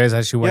her videos.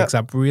 How she wakes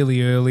up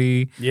really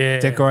early, Yeah.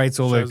 decorates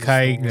all her Shows the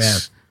story.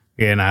 cakes.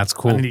 Yeah, no, it's I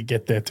cool. need to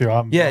get there too.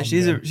 Yeah,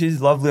 she's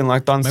lovely and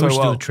like done Maybe so we should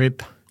do well. a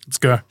trip. Let's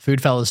go.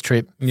 Food fellas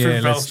trip. Yeah,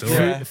 Food let's fellas.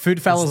 do it. Yeah.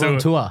 Food fellas do on it.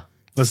 tour.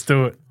 Let's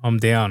do it. I'm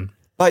down.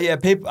 But yeah,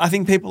 I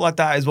think people like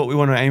that is what we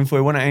want to aim for.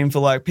 We want to aim for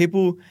like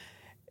people.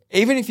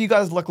 Even if you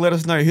guys like let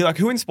us know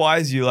who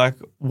inspires you, like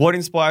what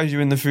inspires you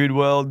in the food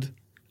world.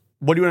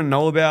 What do you want to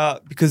know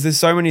about? Because there's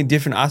so many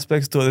different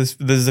aspects to it.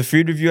 There's the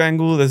food review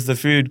angle. There's the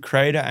food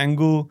creator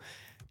angle.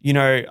 You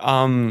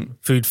know,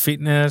 Food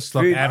fitness,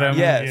 like food, Adam.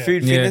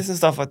 food Yeah. fitness and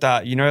stuff like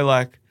that. You know,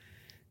 like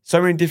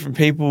so many different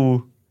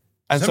people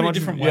and So many much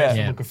different ways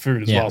Yeah. to look at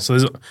food as Yeah. well. So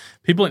there's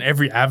people in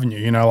every avenue,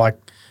 you know, like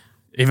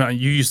even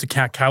you used to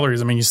count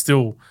calories. I mean, you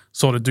still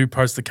sort of do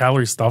post the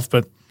calorie stuff,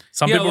 but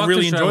some Yeah, I people like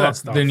really to show, enjoy like, that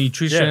stuff. the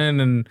nutrition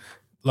and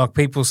like some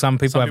people Some have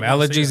people wanna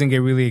see allergies it. and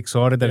get really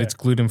excited that Yeah. it's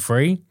gluten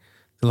free.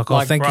 They're like, oh,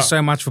 Like, thank you bro,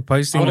 so much for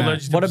posting I'm that.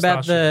 allergic to What about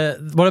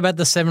pistachio.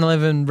 the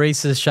 7-Eleven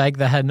Reese's shake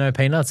that had no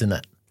peanuts in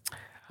it?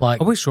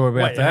 Like, Are we sure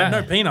about Wait, it had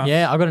that? no peanuts.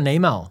 yeah, I got an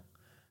email.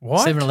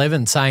 What?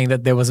 7-Eleven saying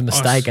that there was a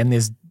mistake and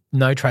there's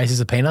no traces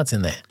of peanuts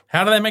in there.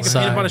 How do they make a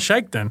So- peanut butter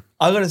shake then?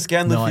 I got a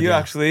scandal No for you idea.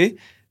 actually.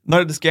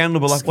 Not a scandal,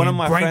 but like one of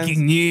my Breaking friends.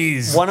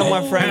 news. One of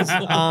my friends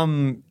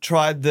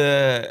tried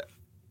the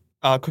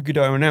cookie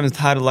dough M&Ms and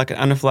had like an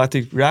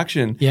anaphylactic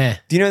reaction. Yeah.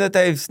 Do you know that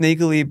they've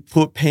sneakily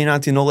put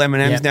peanuts in all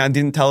M&Ms Yep. now and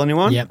didn't tell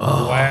anyone? Yep.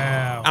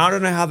 Wow. I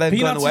don't know how they've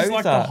Peanuts gone away is with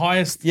like that. the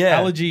highest yeah.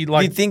 allergy.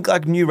 Like You'd think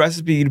like new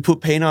recipe, you'd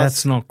put peanuts.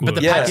 That's not good. But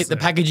the, Yeah. the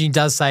packaging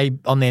does say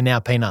on there now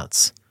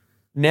peanuts.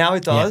 Now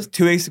it does.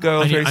 2 weeks ago or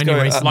Only- 3 weeks only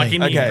ago. recently. like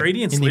in the okay.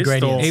 ingredients In the list, or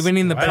ingredients. Even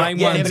in the Wow. plain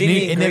Yeah, ones, but in Nick.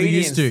 the It never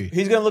used ingredients. to.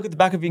 Who's going to look at the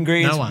back of the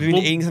ingredients? No one. We've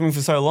been eating something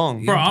for so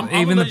long. Bro, I'm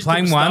Even the allergic to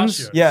plain ones?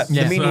 pistachio. Yeah,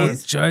 Yeah. the So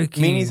minis.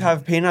 joking. Minis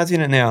have peanuts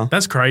in it now.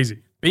 That's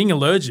crazy. Being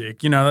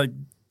allergic, you know, like,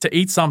 to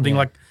eat something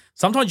like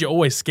sometimes you're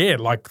always scared,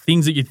 like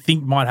things that you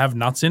think might have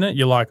nuts in it.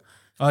 You're like,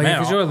 Oh, yeah, man,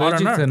 because you're I don't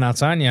allergic know. to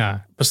nuts, aren't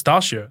you?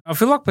 Pistachio. I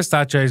feel like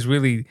pistachio is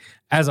really,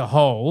 as a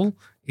whole,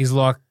 is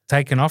like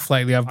taken off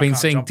lately. I've been can't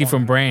seeing jump on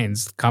different it.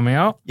 brands come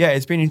out. Yeah,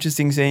 it's been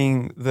interesting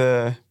seeing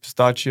the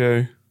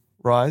pistachio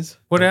rise.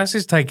 What else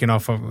is taken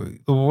off?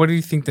 What do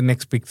you think the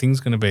next big thing's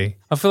going to be?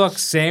 I feel like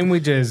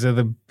sandwiches are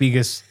the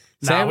biggest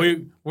No,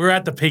 we're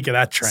at the peak of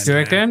that trend. Do you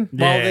reckon?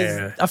 Man.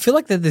 Well, I feel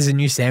like that there's a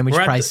new sandwich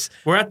place.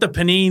 We're at the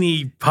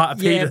panini part.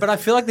 Yeah, but I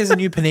feel like there's a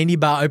new panini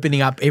bar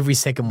opening up every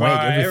second week,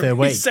 every third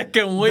week.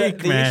 Second week,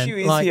 The man. issue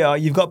is here,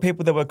 you've got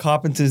people that were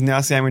carpenters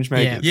now sandwich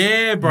makers.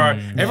 Yeah, bro.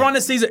 Everyone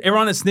that sees it,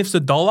 everyone that sniffs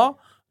 $1,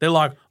 they're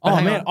like, oh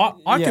hang man,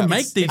 on. I can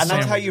make these. And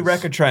that's how you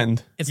wreck a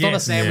trend. It's not a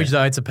Yes. sandwich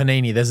though; it's a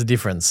panini. There's a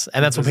difference,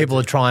 and that's what people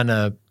are trying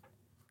to.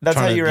 That's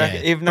how Trying to- you wreck.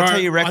 yeah. Even that's how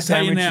Bro, you wreck I'll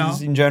tell you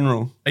sandwiches now. in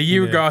general. A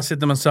year ago, I said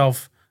to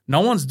myself,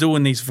 no one's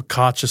doing these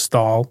focaccia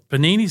style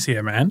paninis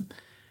here, man.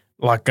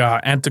 Like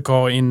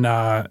Antico in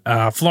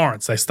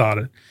Florence, they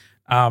started.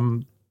 No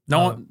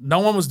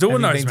one was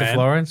doing Have you those, been to man.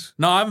 Florence?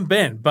 No, I haven't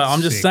been, but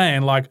I'm just Sick.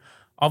 saying, like,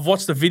 I've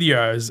watched the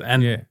videos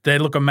and Yeah. they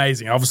look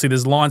amazing. Obviously,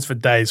 there's lines for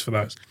days for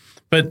those,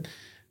 but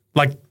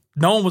like,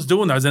 no one was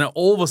doing those, and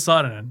all of a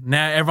sudden,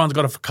 now everyone's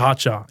got a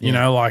focaccia. You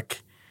know,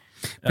 like.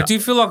 But do you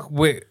feel like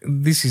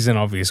this is an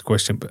obvious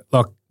question, but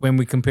like when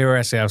we compare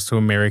ourselves to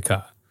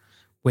America,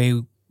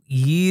 we're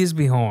years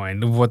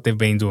behind of what they've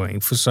been doing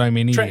for so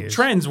many years.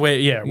 Trends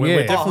we're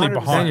we're definitely 100%.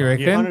 behind. You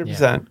reckon?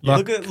 100%.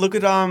 Like-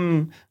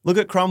 Look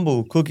at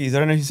Crumble cookies. I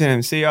don't know if you've seen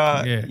them.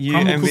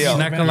 Crumble cookies, CRUMBL.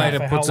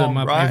 Snackalator For puts how them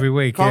long, up Right? every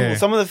week. Crumble. Yeah.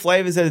 Some of the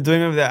flavors that they're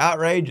doing over there are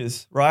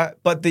outrageous, right?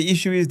 But the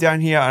issue is down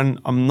here, and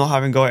I'm not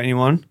having go at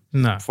anyone.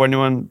 No. For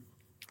anyone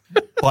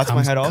bites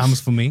my head off. Comes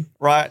for me.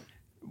 Right.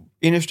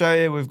 In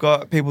Australia, we've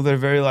got people that are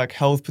very like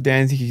health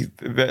pedantic.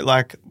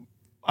 Like,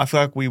 I feel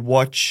like we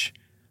watch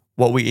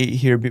what we eat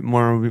here a bit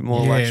more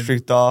like Yeah.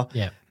 stricter.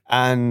 Yeah.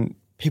 And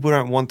people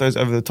don't want those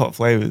over the top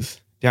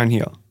flavors down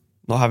here.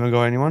 Not having to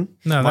go at anyone.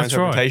 No, My that's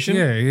right. interpretation.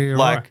 Yeah, you're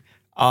like,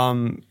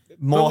 right.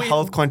 more we-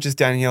 health conscious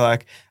down here.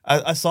 Like,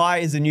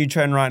 acai is a new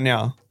trend right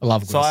now. I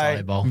love good Acai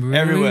acai bowl. Really?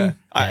 everywhere.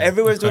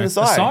 Everywhere's doing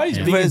acai. Acai is big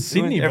in Everywhere's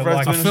Sydney, doing- but everyone's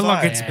like- I doing feel like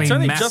acai. it's It's been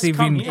only just massive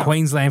come in here.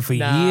 Queensland for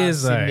Nah,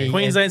 years, though. Sydney.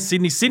 Queensland,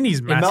 Sydney's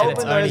In massive. Melbourne,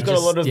 It's though, only has got a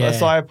lot of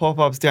just- acai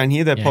pop-ups down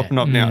here. They're Yeah. popping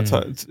up now. So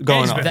it's going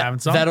Ange up. been having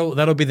some.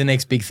 That'll be the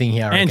next big thing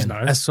here. I Ange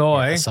reckon. knows.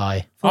 Acai,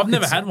 Acai. I've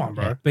never had one,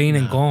 bro. been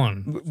and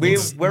gone. We're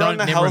on a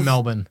Never health. in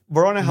Melbourne.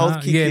 We're on a health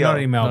No, kick yeah, here. not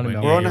in Melbourne.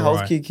 Melbourne. We're on a you're health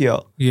right. kick here.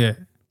 Yeah.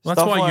 That's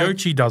Stuff why like-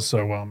 Yochi does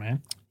so well,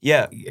 man.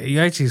 Yeah.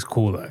 Yochi's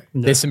cool, though.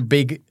 There's some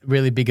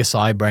really big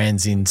acai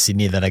brands in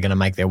Sydney that are going to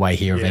make their way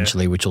here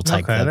eventually, which will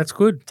take Okay, that's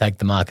good. take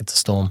the market to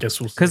storm. Guess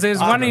we'll see. Because there's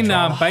one in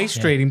Bay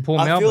Street in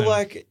Port I Melbourne. feel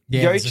like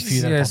Yeah, there's a few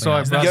Yochi's, that are Yeah, popping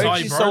sorry, up. bro. That's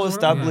Yochi's Bros, so bro.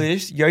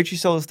 established.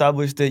 Yochi's so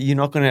established that you're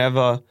not going to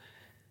ever.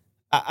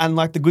 And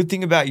like the good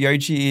thing about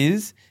Yochi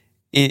is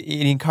it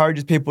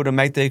encourages people to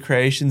make their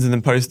creations and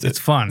then post it. It's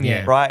fun. Yeah.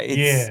 Yeah. right.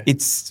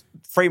 It's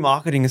free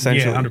marketing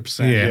essentially. Yeah,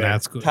 100%. Yeah,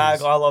 that's good.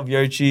 Tag I love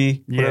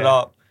Yochi, put it Yeah.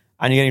 up,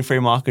 and you're getting free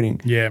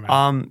marketing. Yeah, man.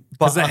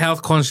 But Because the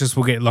health conscious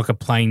will get like a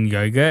plain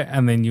yogurt,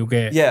 and then you'll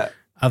get yeah.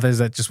 others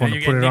that just want to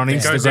put it on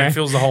Nick that goes there and Instagram.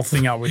 fills the whole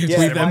thing up with. Yeah,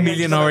 With a mine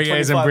million gets like Oreos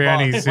and 25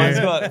 brownies, bucks. Mine's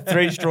yeah. got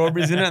 3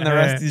 strawberries in it, and the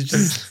rest is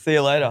just see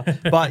you later.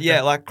 But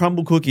yeah, like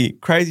crumble cookie,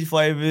 crazy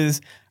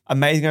flavors,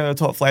 amazing over the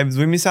top flavors.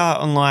 We miss out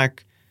on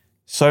like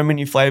so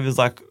many flavors.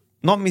 Like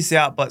not miss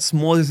out, but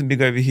s'mores isn't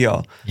big over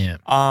here. Yeah.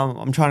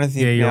 I'm trying to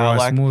think Yeah, you're now. right,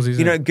 Like s'mores isn't.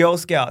 you know, Girl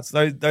Scouts,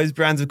 those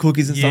brands of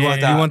cookies and stuff Yeah,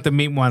 like that. you want the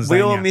mint ones. we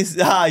don't all you? miss.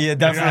 Yeah,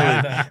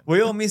 definitely.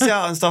 We all miss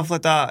out on stuff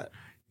like that.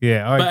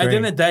 Yeah, I But at agree. the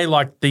end of the day,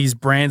 like these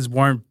brands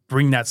won't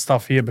bring that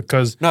stuff here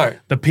because No.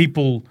 the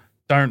people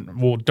don't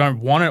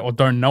want it or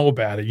don't know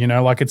about it. You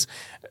know, like it's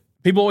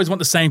people always want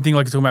the same thing,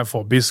 like you're talking about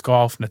before: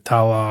 Biscoff,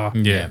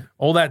 Nutella, Yeah.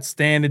 all that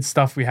standard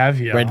stuff we have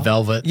here. Red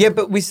velvet. Yeah,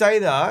 but we say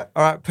that.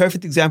 All right,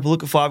 perfect example.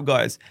 Look at Five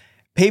Guys.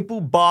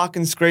 People bark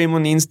and scream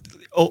on the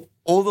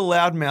all the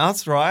loud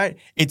mouths, right?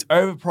 It's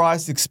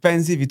overpriced,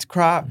 expensive, it's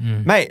crap.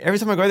 Mate, every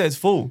time I go there, it's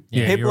full.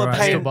 Yeah, people you're are right.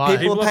 paying. Still buy it.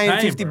 People are paying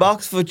 $50 bro.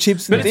 for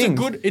chips But and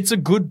things. it's a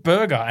good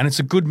burger and it's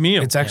a good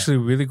meal. It's actually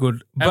really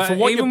good. But for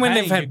what even you're when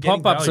paying, they've you're had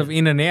getting pop-ups of value.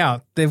 In and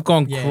Out, they've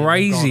gone Yeah, they've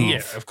crazy. gone Yeah,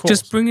 of course.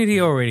 Just bring it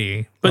here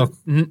already. But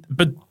Like,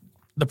 but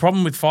the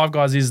problem with Five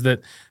Guys is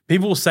that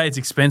people will say it's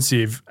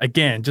expensive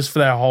again, just for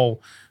that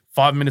whole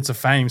 5 minutes of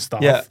fame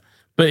stuff. Yeah.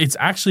 But it's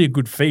actually a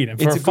good feed. And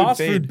for It's a a good fast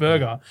feed. food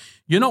burger,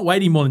 you're not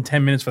waiting more than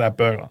 10 minutes for that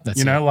burger. That's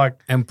you know, it. like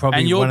and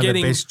probably you're one of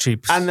getting the best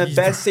chips. and the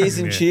best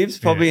seasoned Yeah. chips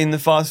probably in the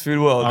fast food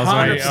world. I was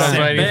waiting- 100%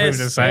 waiting for him to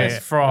best, say best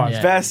it. fries.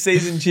 Yeah. Best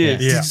seasoned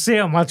chips. Did you see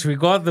how much we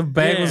got? The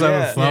bagels Yeah.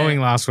 overflowing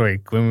last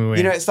week when we went.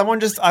 You know, someone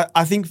just,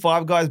 I think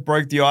Five Guys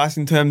broke the ice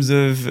in terms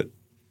of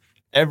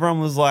everyone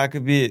was like a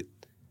bit,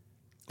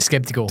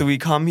 Skeptical. do we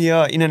come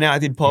here? In and Out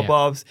did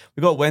pop-ups.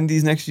 We got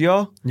Wendy's next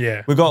year.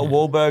 Yeah. We got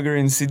Wahlburger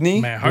in Sydney.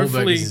 Man,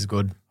 hopefully, Wahlburgers is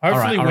good.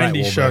 hopefully All right,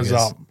 Wendy shows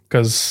Wahlburgers. up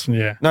because,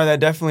 yeah. No, they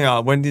definitely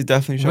are. Wendy's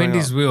definitely showing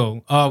Wendy's up.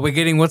 will. Oh, we're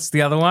getting what's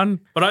the other one?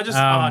 But I just,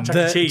 Chuck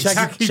The E. Cheese.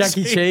 Chuck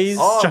E. Cheese.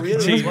 Oh, Chuck E.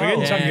 really? Cheese. We're getting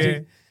Wow. Chuck E. Yeah.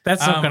 Cheese.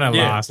 That's not going to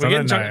yeah, last. we're I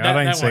don't getting know. Chuck- I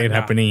don't that see one, it no.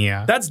 happening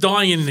here. That's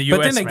dying in the US,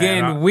 But then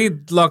again, man. we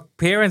like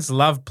parents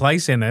love play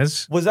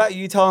centers. Was that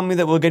you telling me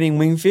that we're getting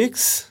Wing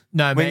Fix?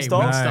 No, mate,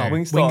 Wingstop? Wingstop.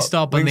 Wingstop.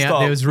 Wingstop. And Wingstop.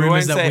 there was We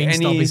rumors won't that say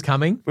Wingstop any- is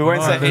coming. We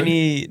won't say Oh,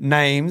 any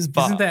names,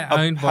 but Isn't that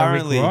owned by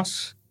apparently, Rick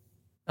Ross?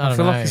 I don't I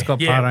feel know. like it's got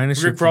Yeah, part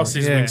ownership. Rick Ross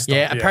is yeah. Wingstop.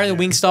 Yeah,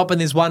 apparently yeah. Wingstop, and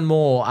there's one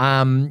more,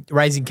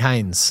 Raising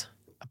Cane's.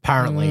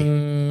 apparently.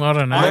 I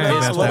don't know I know a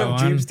about lot that of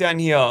one. dupes down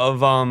here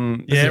of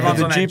Yeah, everyone's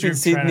the on that dupe in dupe train at the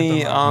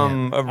Sydney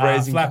moment. of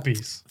raising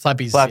Flappies.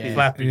 Flappies. Flappies. Yeah.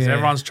 Flappies. Yeah.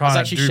 Everyone's I trying was to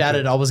actually dupe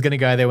shattered. it. I was going to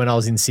go there when I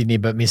was in Sydney,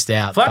 but missed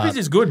out. Flappies but-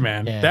 is good,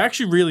 man. Yeah. They're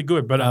actually really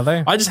good. But Are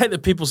they? I just hate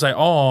that people say,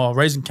 "Oh,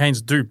 Raising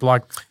Cane's dupe."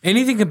 Like,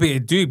 Anything can be a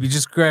dupe. You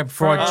just grab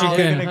fried Oh,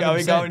 chicken Are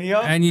we going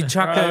here? and you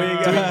chuck Are we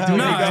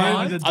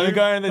it. Are we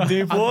going to the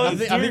dupe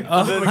wars? I think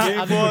The we're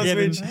dupe wars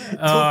getting- which took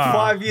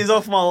 5 years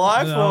off my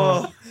life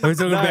or... We're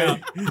talking about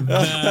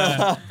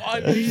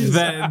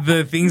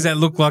the things that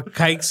look like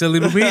cakes a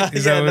little bit.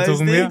 Is that what we're those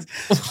talking about?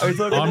 things. Are we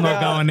talking I'm not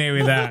about- going there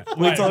with that.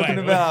 We're talking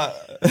about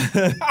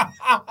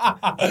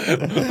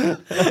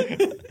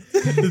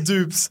the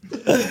dupes.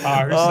 who's saying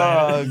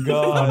Oh I'm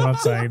god! not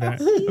saying that.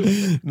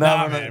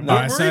 No, man. no.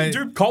 We're So- in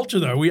dupe culture,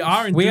 though. We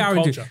are in We dupe are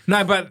in culture. dupe.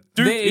 No, but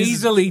Dupe they're is-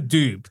 easily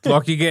duped.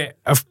 Like you get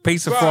a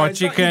piece of Bro, fried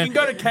it's like you chicken can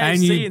go to KFC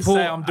and you and put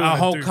say, "I'm doing a a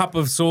whole dupe." cup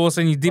of sauce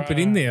and you dip it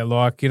in there.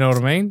 Like, you know what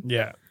I mean?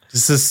 Yeah,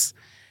 it's just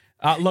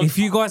look. If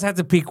you guys had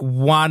to pick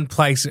one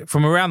place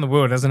from around the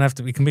world, it doesn't have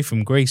to. It can be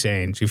from Greece,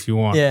 Ange, if you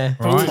want. Yeah.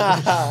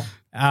 Right.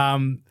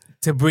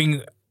 To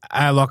bring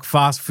a like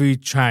fast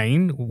food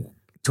chain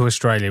to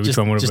Australia, which Just,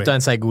 one would it just be? don't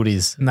say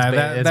goodies. No,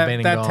 It's been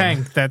and that gone.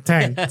 tank, that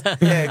tank.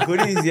 yeah,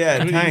 goodies,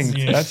 yeah, tank.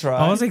 yeah. That's right.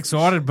 I was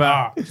excited,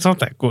 but it's not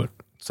that good.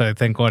 So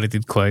thank God it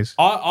did close.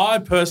 I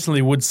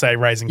personally would say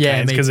Raising Yeah,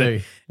 Cane's me because too.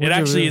 it Would you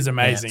actually really? is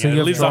amazing. Yeah. So and it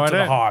you've lives up to tried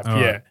the it? hype. All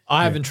Yeah. right.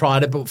 I haven't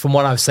tried it, but from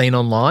what I've seen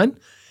online,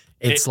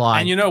 it's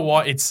like and you know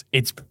what? It's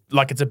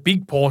like it's a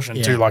big portion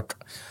Yeah. too. Like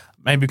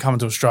maybe coming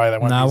to Australia,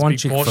 that won't No, I be want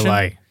this big Chick-fil-A.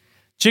 portion.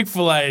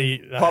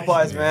 Chick-fil-A.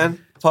 Popeyes, man.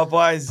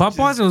 Popeyes.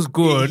 Popeyes was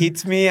good, It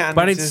hits me, and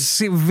but it's it's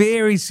just,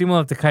 very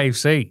similar to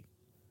KFC.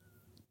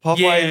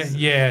 Popeyes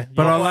Yeah.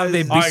 But I love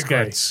their Popeyes- I agree.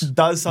 biscuits.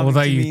 does something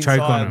Although to you me choke on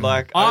inside. them.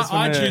 Like I just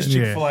wanna- choose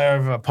Chick-fil-A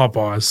over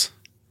Popeyes.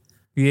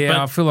 Yeah, But-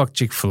 I feel like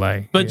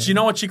Chick-fil-A. But you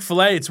know what,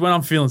 Chick-fil-A? It's when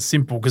I'm feeling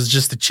simple because it's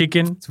just the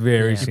chicken. It's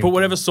very You simple. put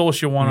whatever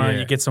sauce you want on it. Yeah.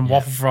 You get some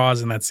waffle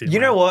fries, and that's it. You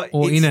know what?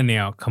 Or It's- In and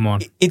Out, come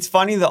on. It's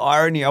funny the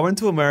irony. I went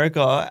to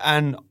America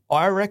and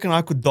I reckon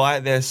I could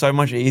diet there so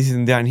much easier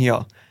than down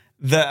here.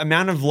 The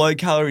amount of low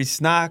calorie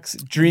snacks,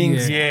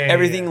 drinks, Yeah.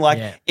 everything, Yeah. like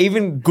Yeah.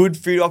 even good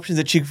food options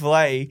at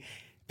Chick-fil-A.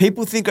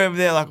 People think over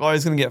there like, oh,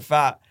 he's going to get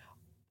fat.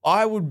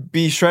 I would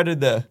be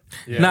shredded there.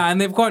 Yeah. No, and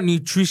they've got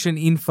nutrition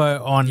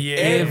info on Yeah,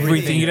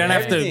 everything. You don't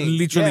have to everything.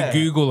 literally Yeah.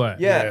 Google it.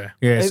 Yeah.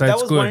 Yeah, so that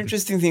it's was one good.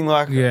 interesting thing.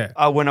 Like, Yeah.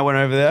 when I went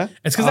over there.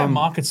 It's because that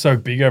market's so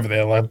big over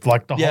there. Like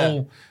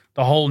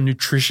the whole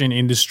nutrition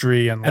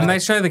industry and And they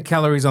show the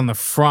calories on the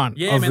front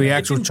of man, the it's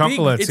actual in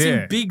chocolates. Big, it's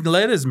yeah. in big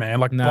letters, man.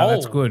 Like No, bold.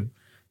 that's good.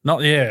 Not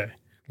Like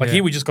Yeah.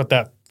 here we just got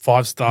that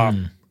 5-star.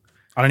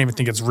 I don't even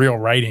think it's real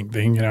rating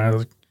thing. You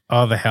know,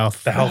 Oh, the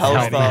health. the health health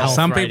rating. star.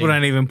 Some rating. people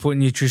don't even put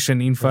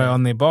nutrition info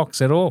on their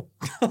box at all.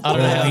 I don't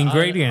know how,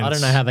 ingredients. I don't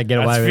know how they get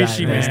That's away with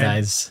fishy, that these man.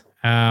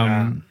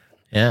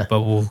 days.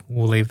 But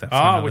we'll leave that. For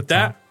another With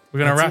that, time. we're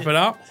gonna wrap it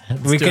up.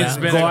 we do can,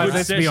 it. been a guys, good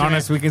let's be session,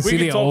 honest, man. we can sit could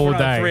here talk for all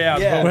another 3 day.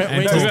 hours. Yeah. but We're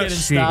And just talk getting shit.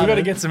 started. we got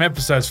to get some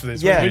episodes for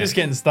this. Yeah. We're just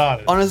getting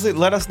started. Honestly,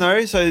 let us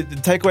know. So the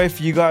takeaway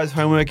for you guys'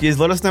 homework is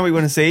let us know what you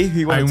want to see, who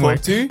you want to Homework.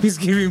 talk to. He's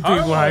giving people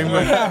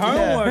homework.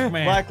 Homework,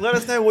 man. Like, let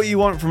us know what you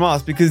want from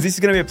us because this is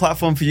going to be a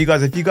platform for you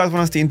guys. If you guys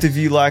want us to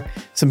interview like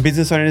some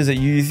business owners that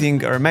you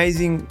think are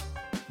amazing,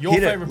 Your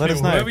hit it. favorite Let us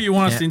people, know. whoever you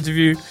want us to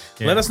interview,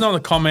 let us know in the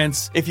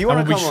comments. If you wanna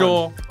and we'll be come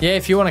sure. Yeah,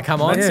 if you want to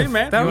come on, That's Yeah, it,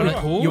 man. that would be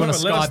wanna- cool. you want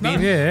to let us Skype know.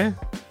 in? Yeah.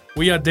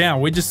 We are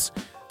down. We're just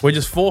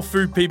 4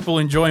 food people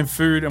enjoying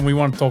food, and we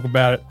want to talk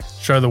about it,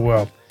 show the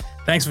world.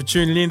 Thanks for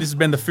tuning in. This has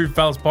been the Food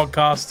Fellas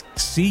podcast.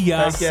 See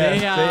ya. take care.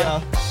 See ya. See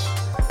ya.